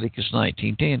thing in Leviticus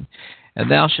 19:10. And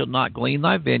thou shalt not glean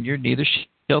thy vineyard, neither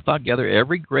shalt thou gather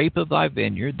every grape of thy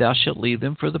vineyard, thou shalt leave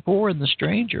them for the poor and the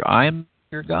stranger. I am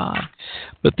your God.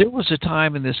 But there was a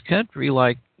time in this country,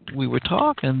 like we were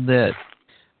talking, that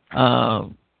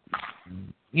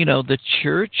the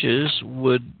churches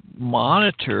would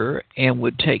monitor and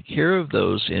would take care of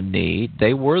those in need.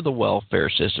 They were the welfare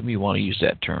system, you want to use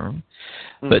that term.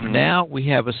 But now we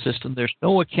have a system, there's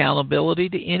no accountability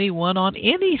to anyone on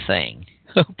anything.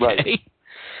 Okay?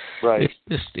 Right.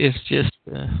 It's just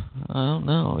I don't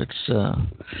know. It's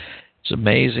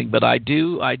amazing, but I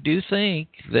do think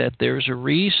that there's a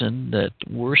reason that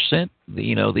we're sent.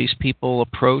 These people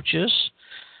approach us.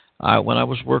 When I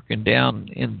was working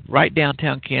right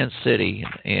downtown Kansas City,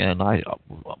 and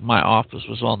my office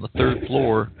was on the 3rd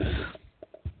floor,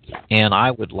 and I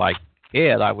would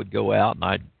go out and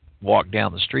I'd walk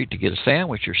down the street to get a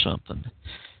sandwich or something,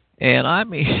 and I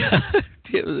mean,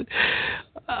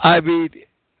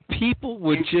 people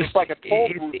would it's like a toll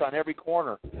booth on every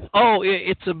corner. Oh,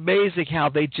 it's amazing how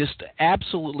they just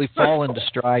absolutely fall into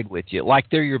stride with you, like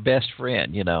they're your best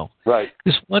friend, Right.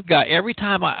 This one guy, every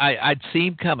time I'd see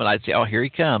him coming, I'd say, "Oh, here he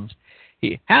comes."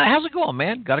 How's it going,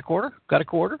 man? Got a quarter? Got a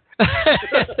quarter?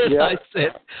 Yeah.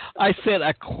 I said,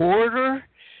 a quarter?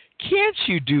 Can't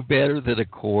you do better than a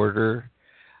quarter?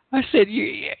 I said,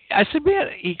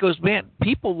 man. He goes, man,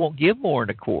 people won't give more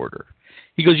than a quarter.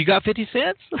 He goes, you got 50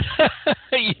 cents?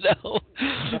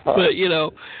 But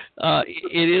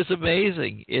it is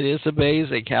amazing. It is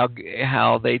amazing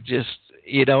how they just,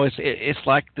 it's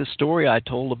like the story I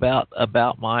told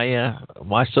about my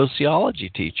my sociology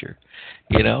teacher.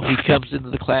 He comes into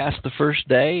the class the first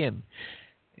day,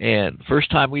 and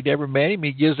first time we'd ever met him,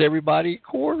 he gives everybody a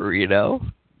quarter.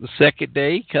 The second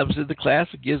day he comes into the class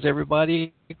and gives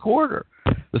everybody a quarter.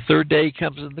 The third day he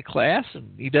comes into the class and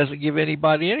he doesn't give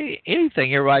anybody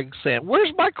anything. Everybody's saying,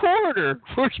 "Where's my quarter?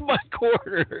 Where's my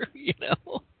quarter?"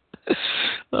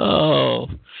 Oh,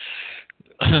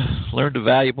 learned a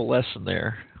valuable lesson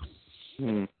there.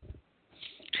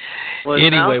 Well,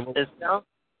 anyway,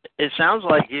 it sounds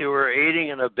like you were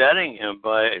aiding and abetting him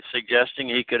by suggesting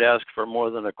he could ask for more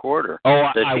than a quarter.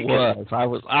 Oh, I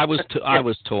was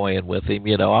toying with him.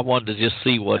 I wanted to just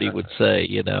see what he would say.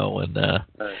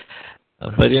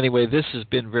 But anyway, this has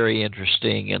been very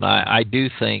interesting, and I do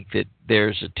think that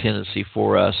there's a tendency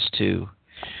for us to,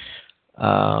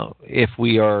 if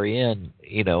we are in,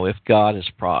 if God is,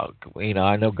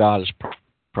 I know God is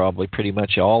probably pretty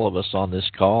much all of us on this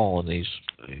call, and He's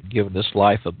given us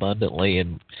life abundantly,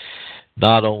 and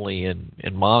not only in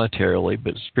monetarily,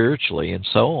 but spiritually, and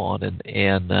so on,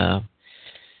 and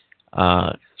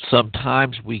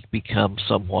sometimes we become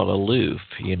somewhat aloof,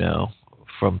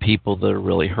 from people that are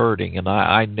really hurting, and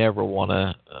I never want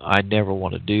to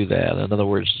do that. In other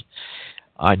words,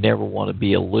 I never want to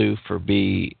be aloof or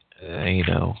be, I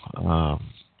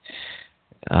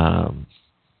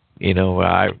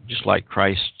just like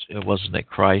Christ. Wasn't it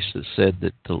Christ that said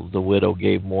that the widow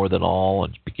gave more than all,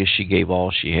 and because she gave all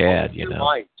she had, Two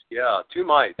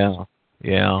mites. Yeah.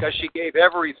 Because she gave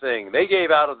everything. They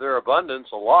gave out of their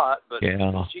abundance a lot, but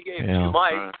she gave 2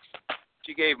 mites.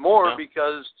 She gave more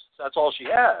because that's all she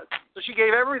had. So she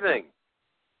gave everything.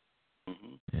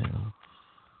 Yeah.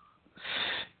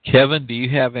 Kevin, do you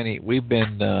have any? We've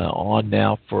been on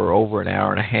now for over an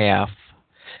hour and a half.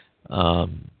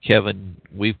 Kevin,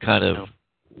 we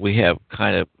have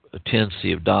kind of a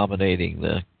tendency of dominating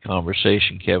the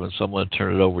conversation, Kevin, so I'm going to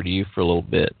turn it over to you for a little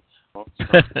bit.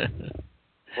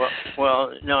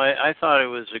 Well, no, I thought it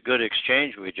was a good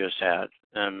exchange we just had.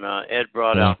 And Ed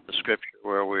brought out the scripture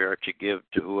where we are to give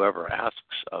to whoever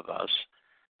asks of us.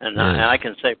 And I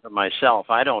can say for myself,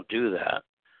 I don't do that.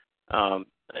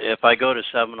 If I go to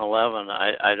 7-Eleven,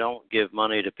 I don't give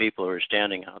money to people who are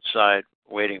standing outside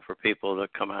waiting for people to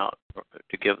come out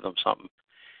to give them something.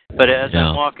 But as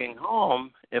I'm walking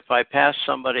home, if I pass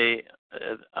somebody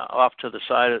off to the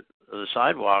side of the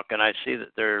sidewalk and I see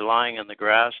that they're lying in the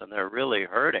grass and they're really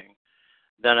hurting,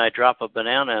 then I drop a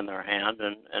banana in their hand,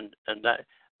 and that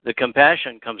the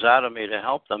compassion comes out of me to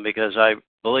help them because I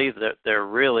believe that they're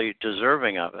really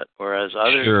deserving of it, whereas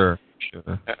others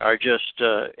Sure. are just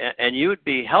and you would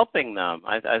be helping them.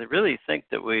 I really think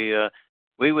that we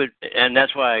would, and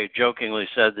that's why I jokingly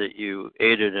said that you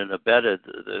aided and abetted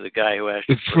the guy who asked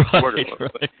you for a quarter.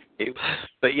 Right.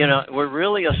 But we're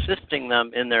really assisting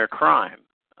them in their crime.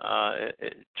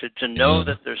 To know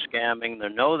that they're scamming, to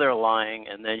know they're lying,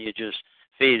 and then you just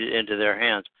feed it into their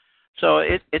hands. So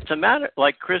it's a matter,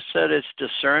 like Chris said, it's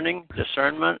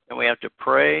discernment, and we have to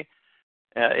pray.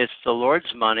 It's the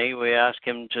Lord's money. We ask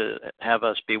Him to have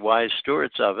us be wise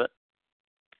stewards of it,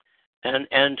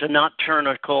 and to not turn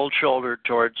a cold shoulder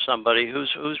towards somebody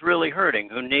who's really hurting,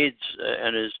 who needs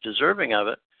and is deserving of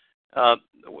it.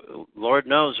 Lord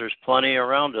knows there's plenty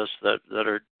around us that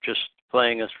are just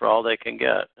playing us for all they can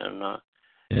get, and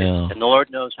the Lord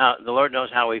knows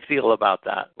how we feel about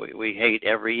that. We hate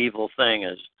every evil thing,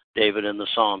 as David in the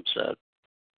Psalm said.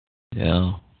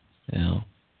 Yeah.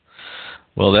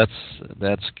 Well,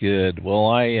 that's good. Well,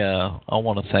 I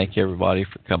want to thank everybody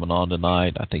for coming on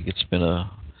tonight. I think it's been a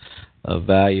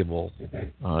valuable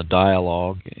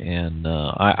dialogue, and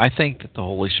I think that the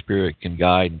Holy Spirit can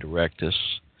guide and direct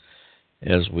us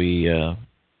as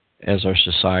our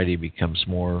society becomes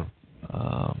more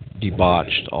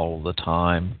debauched all the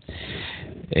time,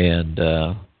 and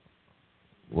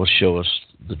will show us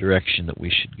the direction that we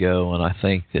should go. And I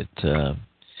think that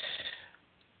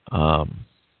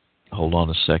hold on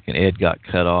a second, Ed got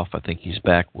cut off. I think he's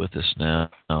back with us now.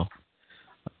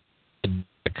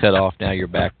 Cut off now. You're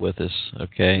back with us.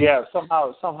 Okay. Yeah.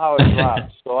 Somehow it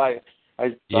dropped. So I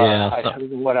don't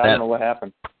know what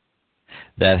happened.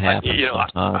 That happened.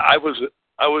 I was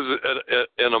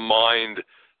in a mind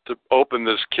to open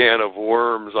this can of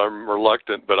worms. I'm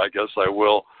reluctant, but I guess I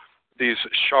will. These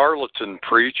charlatan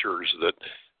preachers that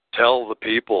tell the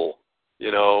people,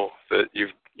 that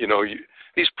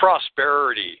these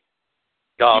prosperity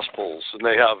gospels, and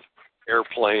they have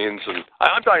airplanes, and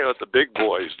I'm talking about the big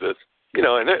boys that,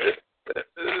 and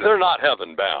they're not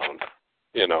heaven bound,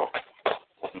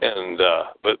 and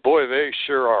but boy, they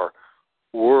sure are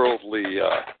worldly,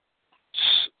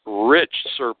 rich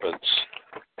serpents.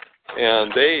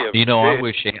 And they have, I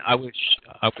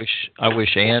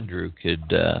wish Andrew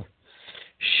could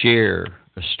share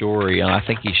a story, and I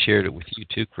think he shared it with you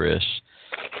too, Chris.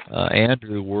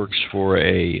 Andrew works for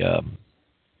a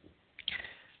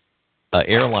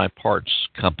airline parts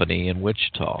company in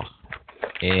Wichita,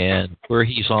 and where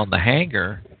he's on the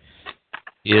hangar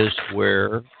is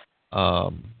where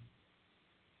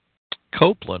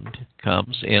Copeland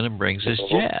comes in and brings his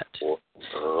jet.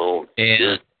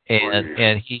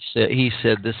 And he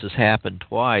said this has happened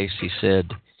twice. He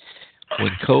said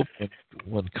when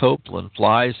Copeland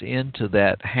flies into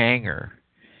that hangar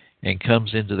and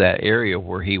comes into that area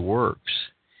where he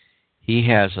works, he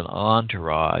has an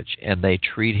entourage, and they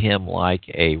treat him like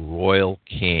a royal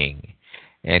king.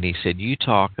 And he said, you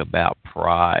talk about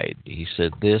pride. He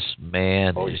said, this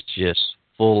man is just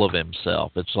full of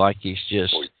himself. It's like he's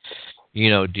just, do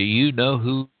you know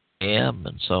who I am?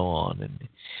 And so on. And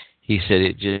he said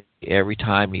it just every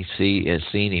time he has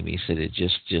seen him, he said it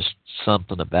just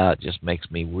something about it just makes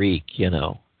me reek,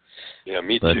 Yeah,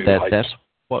 me but too. That's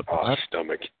what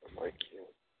stomach.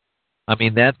 I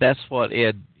mean that's what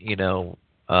Ed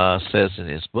says in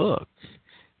his book.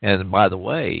 And by the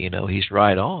way, he's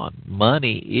right on.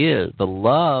 The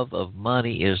love of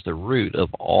money is the root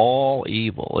of all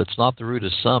evil. It's not the root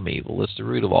of some evil. It's the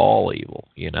root of all evil.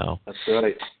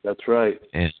 That's right.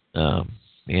 And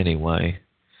anyway.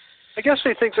 I guess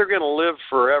they think they're going to live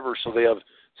forever, so they have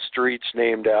streets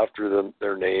named after them,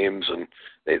 their names, and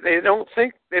they don't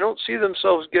see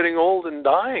themselves getting old and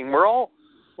dying. We're all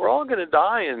going to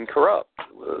die and corrupt,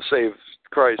 save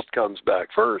Christ comes back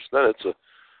first. Then it's a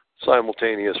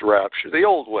simultaneous rapture. The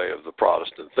old way of the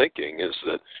Protestant thinking is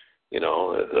that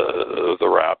the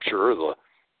rapture, the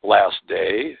last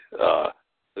day,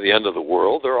 the end of the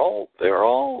world, they're all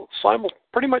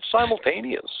pretty much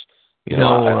simultaneous.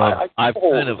 I've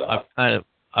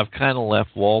kind of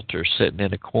left Walter sitting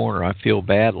in a corner. I feel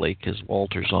badly because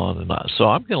Walter's on tonight, so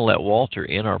I'm going to let Walter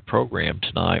in our program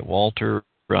tonight. Walter,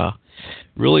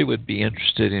 really would be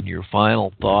interested in your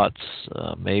final thoughts,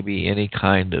 maybe any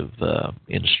kind of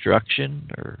instruction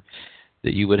or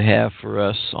that you would have for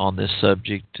us on this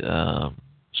subject. So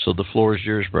the floor is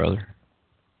yours, brother.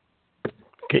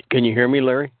 Can you hear me,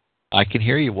 Larry? I can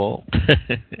hear you, Walt.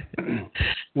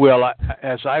 Well,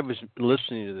 as I was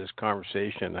listening to this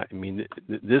conversation, I mean,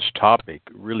 this topic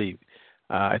really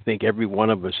I think every one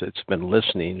of us that's been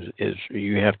listening is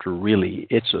you have to really,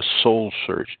 it's a soul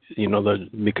search,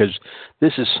 because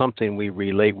this is something we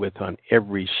relate with on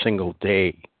every single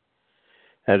day,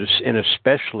 and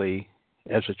especially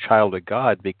as a child of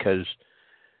God, because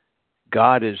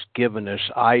God has given us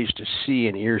eyes to see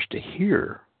and ears to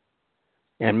hear.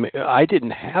 And I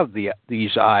didn't have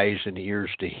these eyes and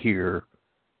ears to hear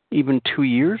even 2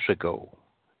 years ago.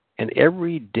 And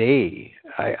every day,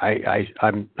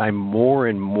 I'm more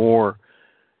and more,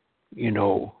 and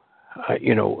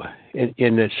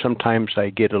that sometimes I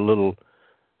get a little,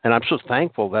 and I'm so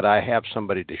thankful that I have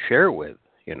somebody to share with,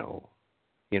 but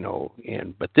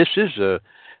this is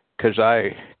because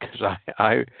I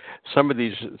some of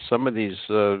these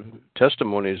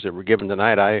testimonies that were given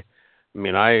tonight, I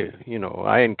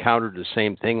encountered the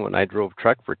same thing when I drove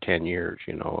truck for 10 years.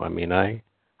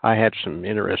 I had some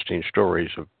interesting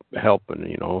stories of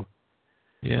helping,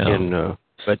 Yeah. And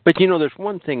but there's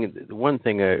one thing. The one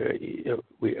thing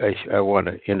I want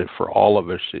to end it for all of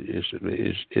us is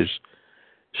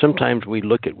sometimes we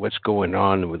look at what's going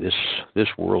on with this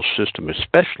world system,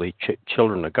 especially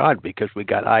children of God, because we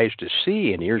got eyes to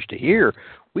see and ears to hear.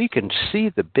 We can see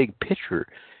the big picture,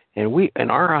 and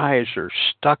our eyes are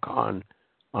stuck on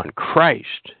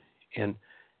Christ, but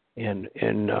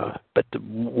the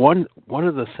one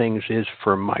of the things is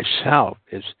for myself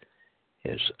is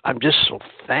I'm just so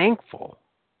thankful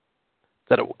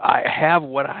that I have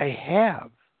what I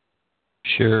have.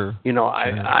 Sure.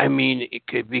 I mean,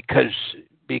 because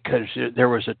there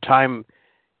was a time,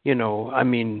 God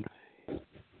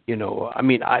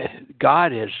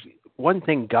has one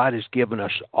thing. God has given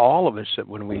us, all of us, that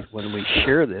when we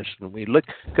share this and we look,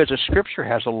 because the Scripture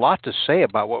has a lot to say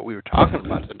about what we were talking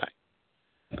about tonight.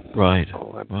 Right.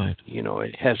 Right.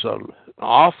 It has an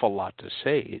awful lot to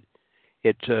say.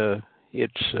 It's a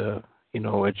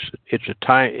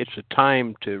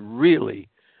time to really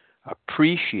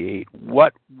appreciate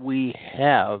what we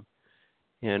have,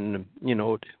 and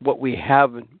what we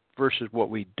have versus what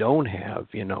we don't have.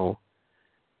 Because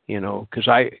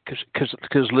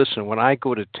listen, when I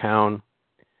go to town,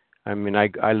 I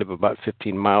live about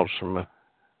 15 miles from a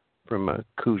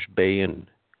Coos Bay in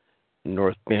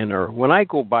North Bend, or when I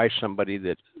go by somebody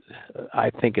that I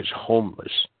think is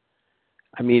homeless,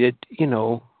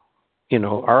 or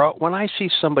when I see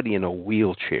somebody in a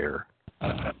wheelchair,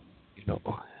 I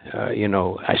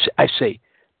say,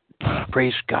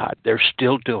 praise God, they're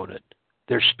still doing it.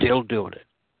 They're still doing it.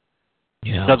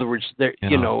 Yeah. In other words, because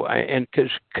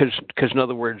in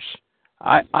other words,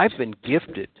 I've been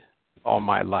gifted all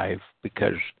my life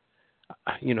because,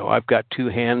 I've got 2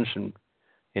 hands and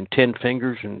 10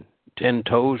 fingers and 10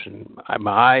 toes and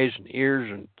my eyes and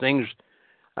ears and things.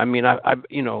 Because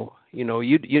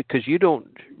you don't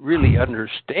really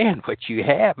understand what you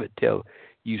have until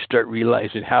you start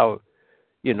realizing how,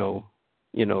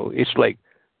 it's like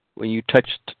when you touch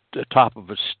the top of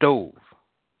a stove,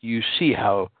 you see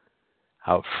how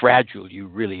fragile you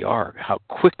really are, how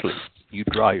quickly you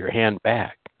draw your hand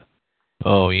back.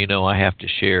 Oh, I have to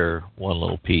share one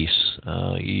little piece.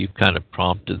 You've kind of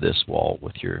prompted this, Walt,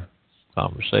 with your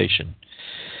conversation.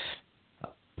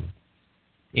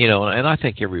 And I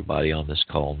think everybody on this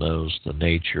call knows the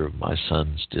nature of my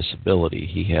son's disability.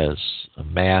 He has a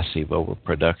massive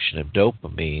overproduction of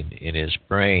dopamine in his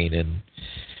brain, and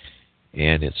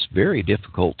it's very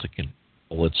difficult to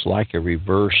control. It's like a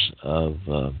reverse of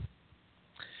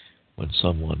when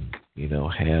someone,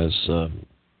 has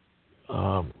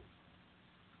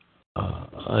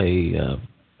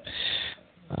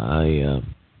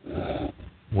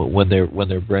when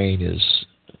their brain is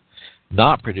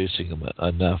not producing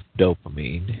enough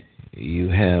dopamine, you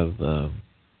have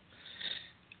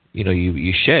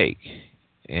you shake,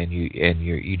 and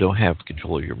you don't have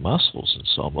control of your muscles and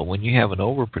so on. But when you have an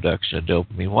overproduction of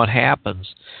dopamine, what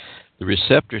happens? The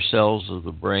receptor cells of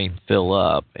the brain fill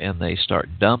up and they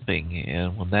start dumping,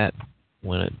 and when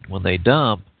they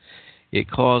dump, it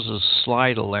causes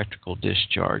slight electrical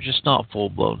discharge. It's not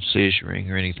full-blown scissoring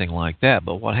or anything like that,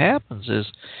 but what happens is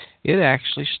it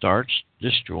actually starts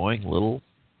destroying little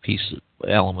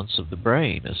elements of the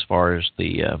brain as far as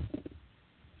the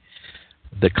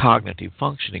cognitive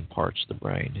functioning parts of the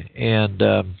brain. And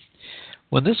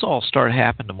when this all started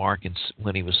happening to Mark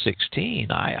when he was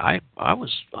 16, I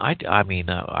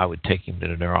would take him to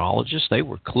the neurologist. They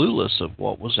were clueless of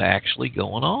what was actually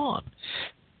going on.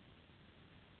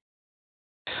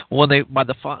 By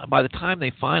the time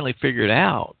they finally figured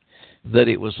out that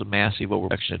it was a massive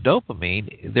overproduction of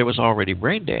dopamine, there was already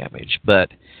brain damage.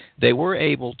 But they were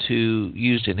able to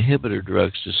use inhibitor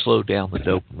drugs to slow down the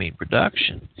dopamine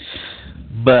production.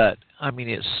 But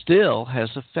it still has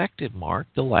affected Mark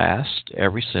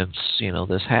ever since,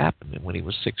 this happened when he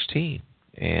was 16.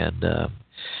 And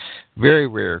very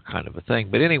rare kind of a thing.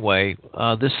 But anyway,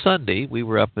 this Sunday we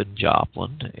were up in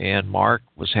Joplin, and Mark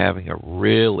was having a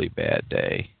really bad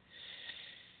day.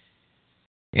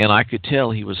 And I could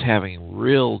tell he was having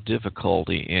real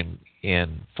difficulty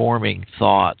in forming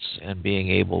thoughts and being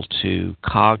able to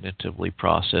cognitively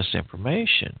process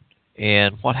information.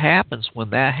 And what happens when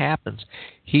that happens,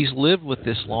 he's lived with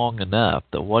this long enough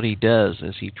that what he does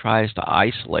is he tries to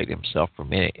isolate himself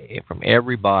from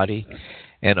everybody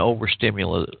and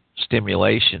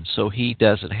overstimulation so he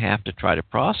doesn't have to try to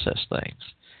process things.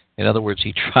 In other words,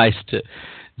 he tries to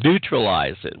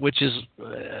neutralize it, which is,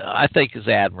 I think, is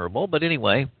admirable. But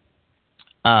anyway,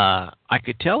 I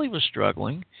could tell he was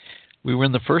struggling. We were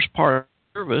in the first part of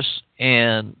the service,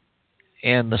 and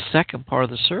the second part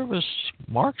of the service,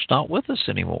 Mark's not with us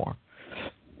anymore.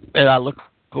 And I looked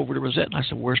over to Rosette, and I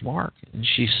said, "Where's Mark?" And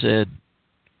she said,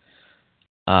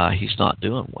 "He's not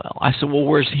doing well." I said, "Well,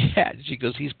 where's he at?" She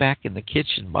goes, "He's back in the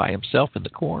kitchen by himself in the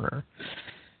corner."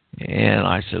 And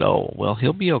I said, "Oh, well,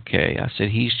 he'll be okay." I said,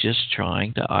 "He's just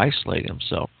trying to isolate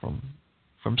himself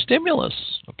from stimulus,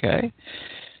 okay?"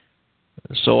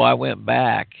 So I went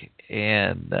back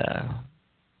and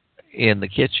in the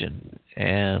kitchen,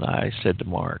 and I said to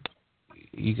Mark,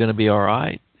 "You going to be all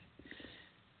right?"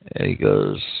 And he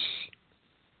goes,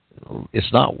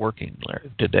 "It's not working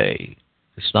today.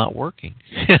 It's not working."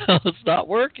 It's not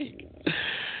working.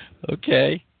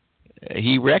 Okay.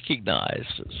 He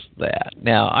recognizes that.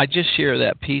 Now, I just share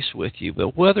that piece with you,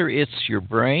 but whether it's your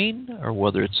brain or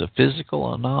whether it's a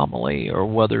physical anomaly or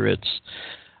whether it's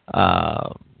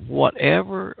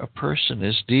whatever a person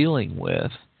is dealing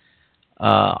with,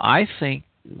 I think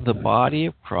the body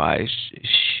of Christ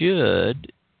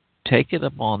should take it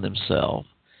upon themselves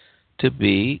to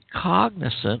be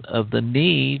cognizant of the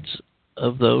needs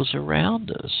of those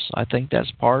around us. I think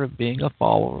that's part of being a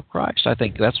follower of Christ. I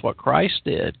think that's what Christ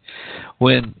did.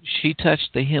 When she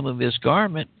touched the hem of his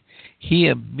garment, he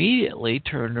immediately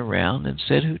turned around and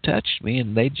said, "Who touched me?"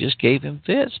 And they just gave him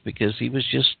fits because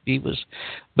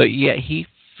but yet he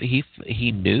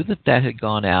knew that had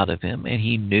gone out of him, and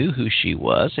he knew who she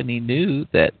was, and he knew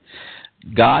that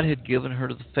God had given her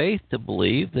the faith to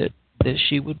believe that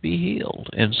she would be healed.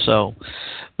 And so,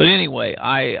 but anyway,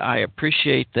 I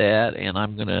appreciate that, and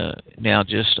I'm going to now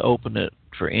just open it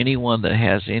for anyone that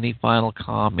has any final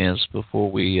comments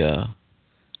before we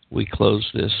close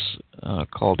this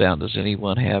call down. Does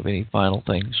anyone have any final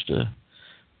things to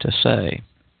say?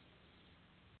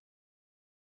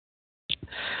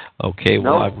 Okay,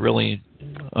 well, nope. I've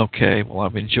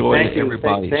enjoyed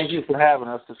everybody. Thank you for having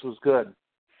us. This was good.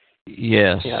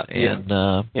 Yes,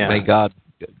 may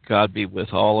God be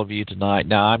with all of you tonight.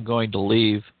 Now, I'm going to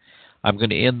leave. I'm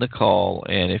going to end the call,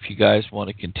 and if you guys want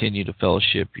to continue to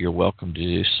fellowship, you're welcome to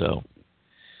do so.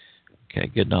 Okay,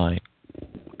 good night.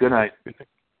 Good night.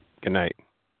 Good night.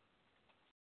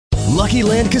 Lucky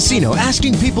Land Casino,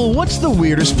 asking people, what's the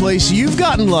weirdest place you've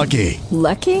gotten lucky?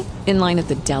 Lucky? In line at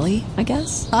the deli, I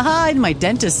guess? Aha, in my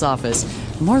dentist's office.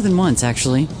 More than once,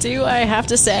 actually. Do I have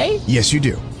to say? Yes, you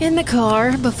do. In the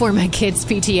car before my kids'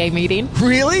 PTA meeting.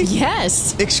 Really?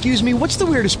 Yes. Excuse me, what's the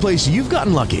weirdest place you've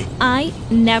gotten lucky? I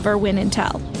never win and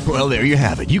tell. Well, there you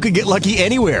have it. You can get lucky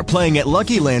anywhere, playing at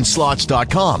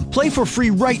LuckyLandSlots.com. Play for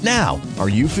free right now. Are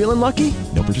you feeling lucky?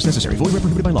 No purchase necessary. Void where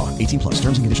prohibited by law. 18+.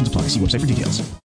 Terms and conditions apply. See website for details.